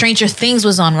Stranger Things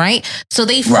was on, right? So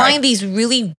they find these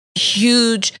really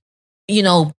huge,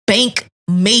 bank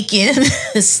making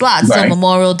slots. So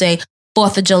Memorial Day,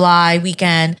 4th of July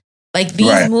weekend, like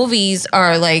these movies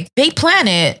are like they plan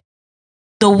it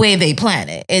the way they plan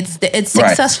it. It's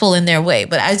successful in their way.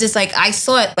 But I was just like, I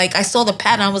saw it, like I saw the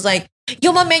pattern. I was like,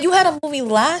 yo, my man, you had a movie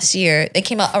last year that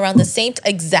came out around the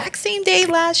exact same day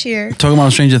last year. Talking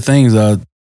about Stranger Things, I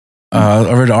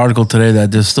read an article today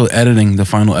that they're still editing the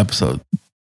final episode.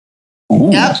 Ooh.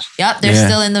 Yep. They're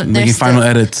still making final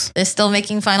edits. They're still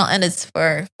making final edits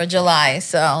for July.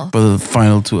 So for the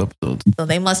final 2 episodes. So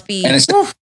they must be. And it's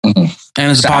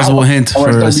a possible hint for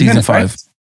a season 5. Right?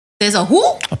 There's a who?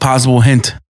 A possible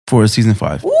hint for a season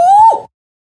 5. Ooh. Oh,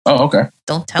 okay.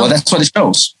 Don't tell. Well, that's what it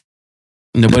shows.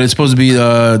 No, but it's supposed to be.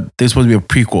 There's supposed to be a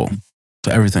prequel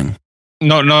to everything.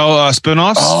 No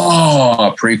spinoffs. Oh,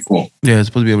 a prequel. Yeah, it's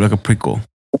supposed to be like a prequel.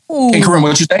 Ooh. Hey, Kareem,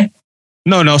 what you say?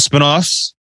 No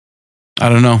spinoffs. I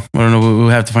don't know. We'll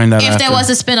have to find out. If there was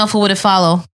a spinoff, who would it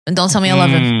follow? And don't tell me I love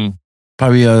him.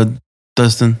 Probably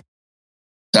Dustin.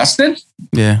 Dustin?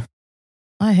 Yeah.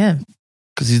 Why him?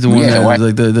 Because he's the one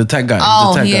like the tech guy.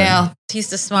 Oh, the tech guy.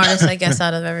 He's the smartest, I guess,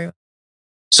 out of everyone.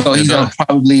 So he's gonna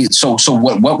probably. So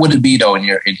what would it be though in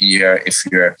your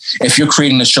if you're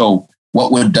creating the show?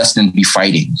 What would Dustin be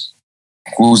fighting?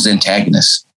 Who's the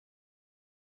antagonist?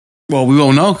 Well, we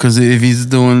won't know because if he's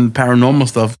doing paranormal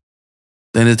stuff,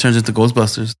 then it turns into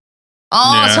Ghostbusters.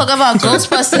 Oh, talk about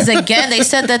Ghostbusters again. They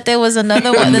said that there was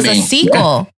another one. There's a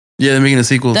sequel. Yeah, they're making a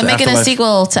sequel. They're making a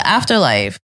sequel to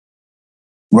Afterlife.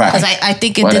 Right. Because I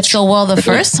think it did so well the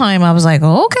first time. I was like,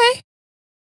 oh, okay.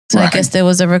 So I guess there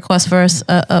was a request for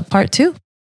a part 2.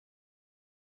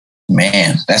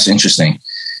 Man, that's interesting.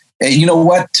 And you know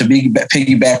what? To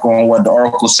piggyback on what the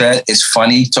article said, it's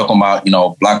funny talking about,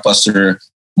 blockbuster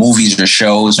movies or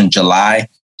shows in July.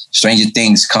 Stranger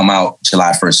Things come out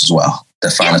July 1st as well. The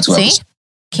final 2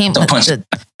 episodes.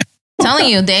 Telling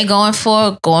you, they're going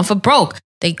for broke.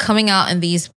 They coming out in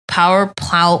these power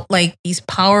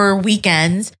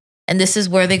weekends, and this is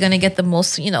where they're going to get the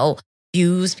most,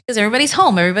 views because everybody's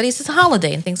home, it's a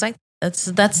holiday and things like that.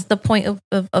 That's the point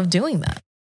of doing that.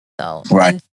 So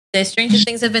the Stranger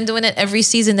Things have been doing it every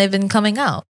season. They've been coming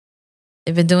out.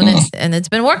 They've been doing it, and it's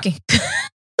been working.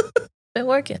 Been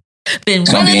working. Been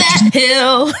running that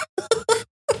hill.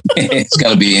 It's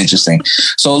gonna be interesting.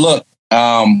 So look,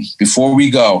 before we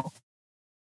go,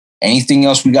 anything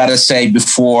else we gotta say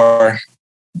before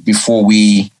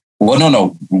we? Well,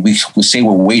 no. We say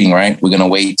we're waiting, right? We're gonna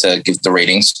wait to give the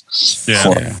ratings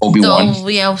for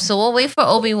Obi-Wan. So we'll wait for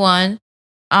Obi-Wan.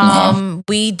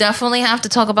 We definitely have to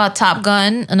talk about Top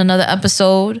Gun in another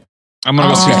episode. I'm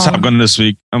gonna go see Top Gun this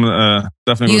week. I'm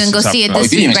definitely. You can go see it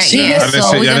this week, right? Yeah.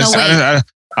 So we're gonna wait.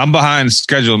 I'm behind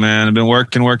schedule, man. I've been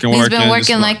working. He's been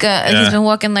working like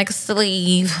a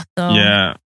slave. So.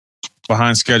 Yeah,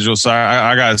 behind schedule. So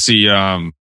I gotta see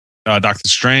Doctor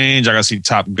Strange. I got to see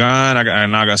Top Gun. I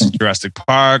got to see Jurassic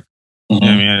Park. Mm-hmm. You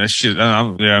know what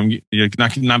I mean, shit. You're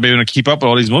not being able to keep up with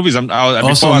all these movies.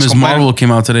 Also, Ms. Marvel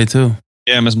came out today too.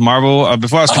 Yeah, Ms. Marvel.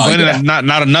 Before I was complaining that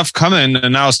not enough coming,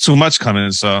 and now it's too much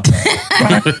coming. So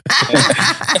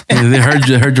they heard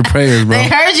your prayers, bro. They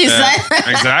heard you, son.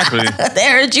 Exactly. They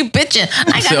heard you bitching.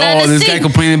 I got nothing to see. This guy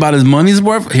complaining about his money's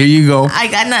worth. Here you go. I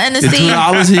got nothing to see.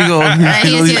 $2. Here you go.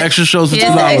 Here's these extra shows for $2.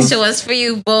 Here's the extra ones for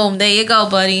you. Boom. There you go,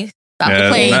 buddy. Stop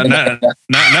complaining.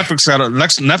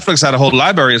 Netflix had a whole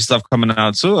library of stuff coming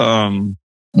out too. Going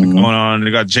on. They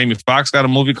got Jamie Foxx got a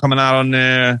movie coming out on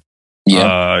there.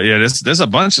 Yeah, there's a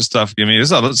bunch of stuff. I mean,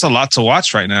 there's a lot to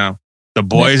watch right now. The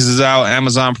Boys is out,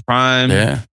 Amazon Prime.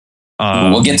 Yeah,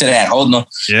 we'll get to that. Hold on.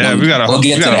 Yeah, we got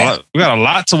a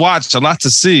lot to watch, a lot to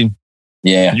see.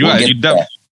 Yeah, you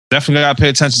definitely got to pay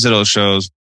attention to those shows.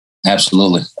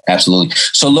 Absolutely.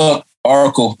 So look,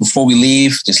 Oracle, before we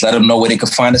leave, just let them know where they can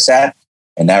find us at,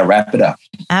 and that'll wrap it up.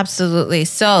 Absolutely.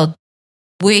 So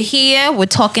we're here. We're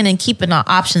talking and keeping our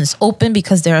options open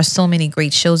because there are so many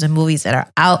great shows and movies that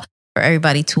are out for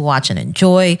everybody to watch and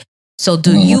enjoy. So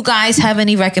do you guys have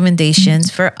any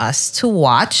recommendations for us to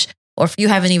watch? Or if you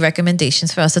have any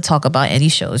recommendations for us to talk about any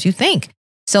shows you think?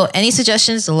 So any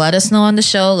suggestions, let us know on the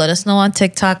show. Let us know on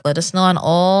TikTok. Let us know on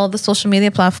all the social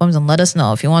media platforms and let us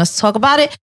know. If you want us to talk about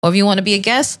it or if you want to be a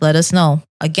guest, let us know.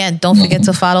 Again, don't forget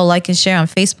to follow, like, and share on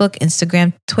Facebook,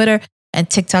 Instagram, Twitter, and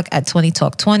TikTok at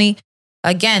 20Talk20.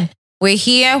 Again, we're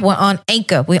here. We're on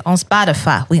Anchor. We're on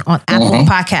Spotify. We're on Apple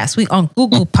Podcasts. We're on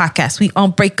Google Podcasts. We're on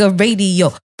Breaker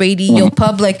Radio, Radio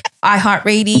Public,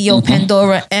 iHeartRadio,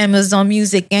 Pandora, Amazon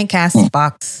Music, and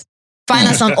Castbox. Find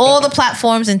us on all the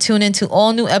platforms and tune into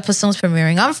all new episodes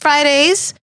premiering on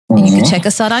Fridays. And you can check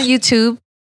us out on YouTube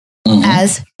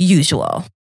as usual.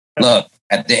 Look,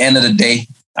 at the end of the day,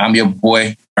 I'm your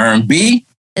boy, Ern B.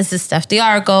 This is Steph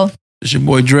DiArgo. It's your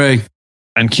boy, Dre.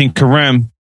 And King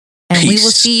Karim. And we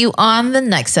will see you on the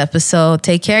next episode.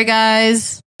 Take care,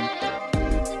 guys.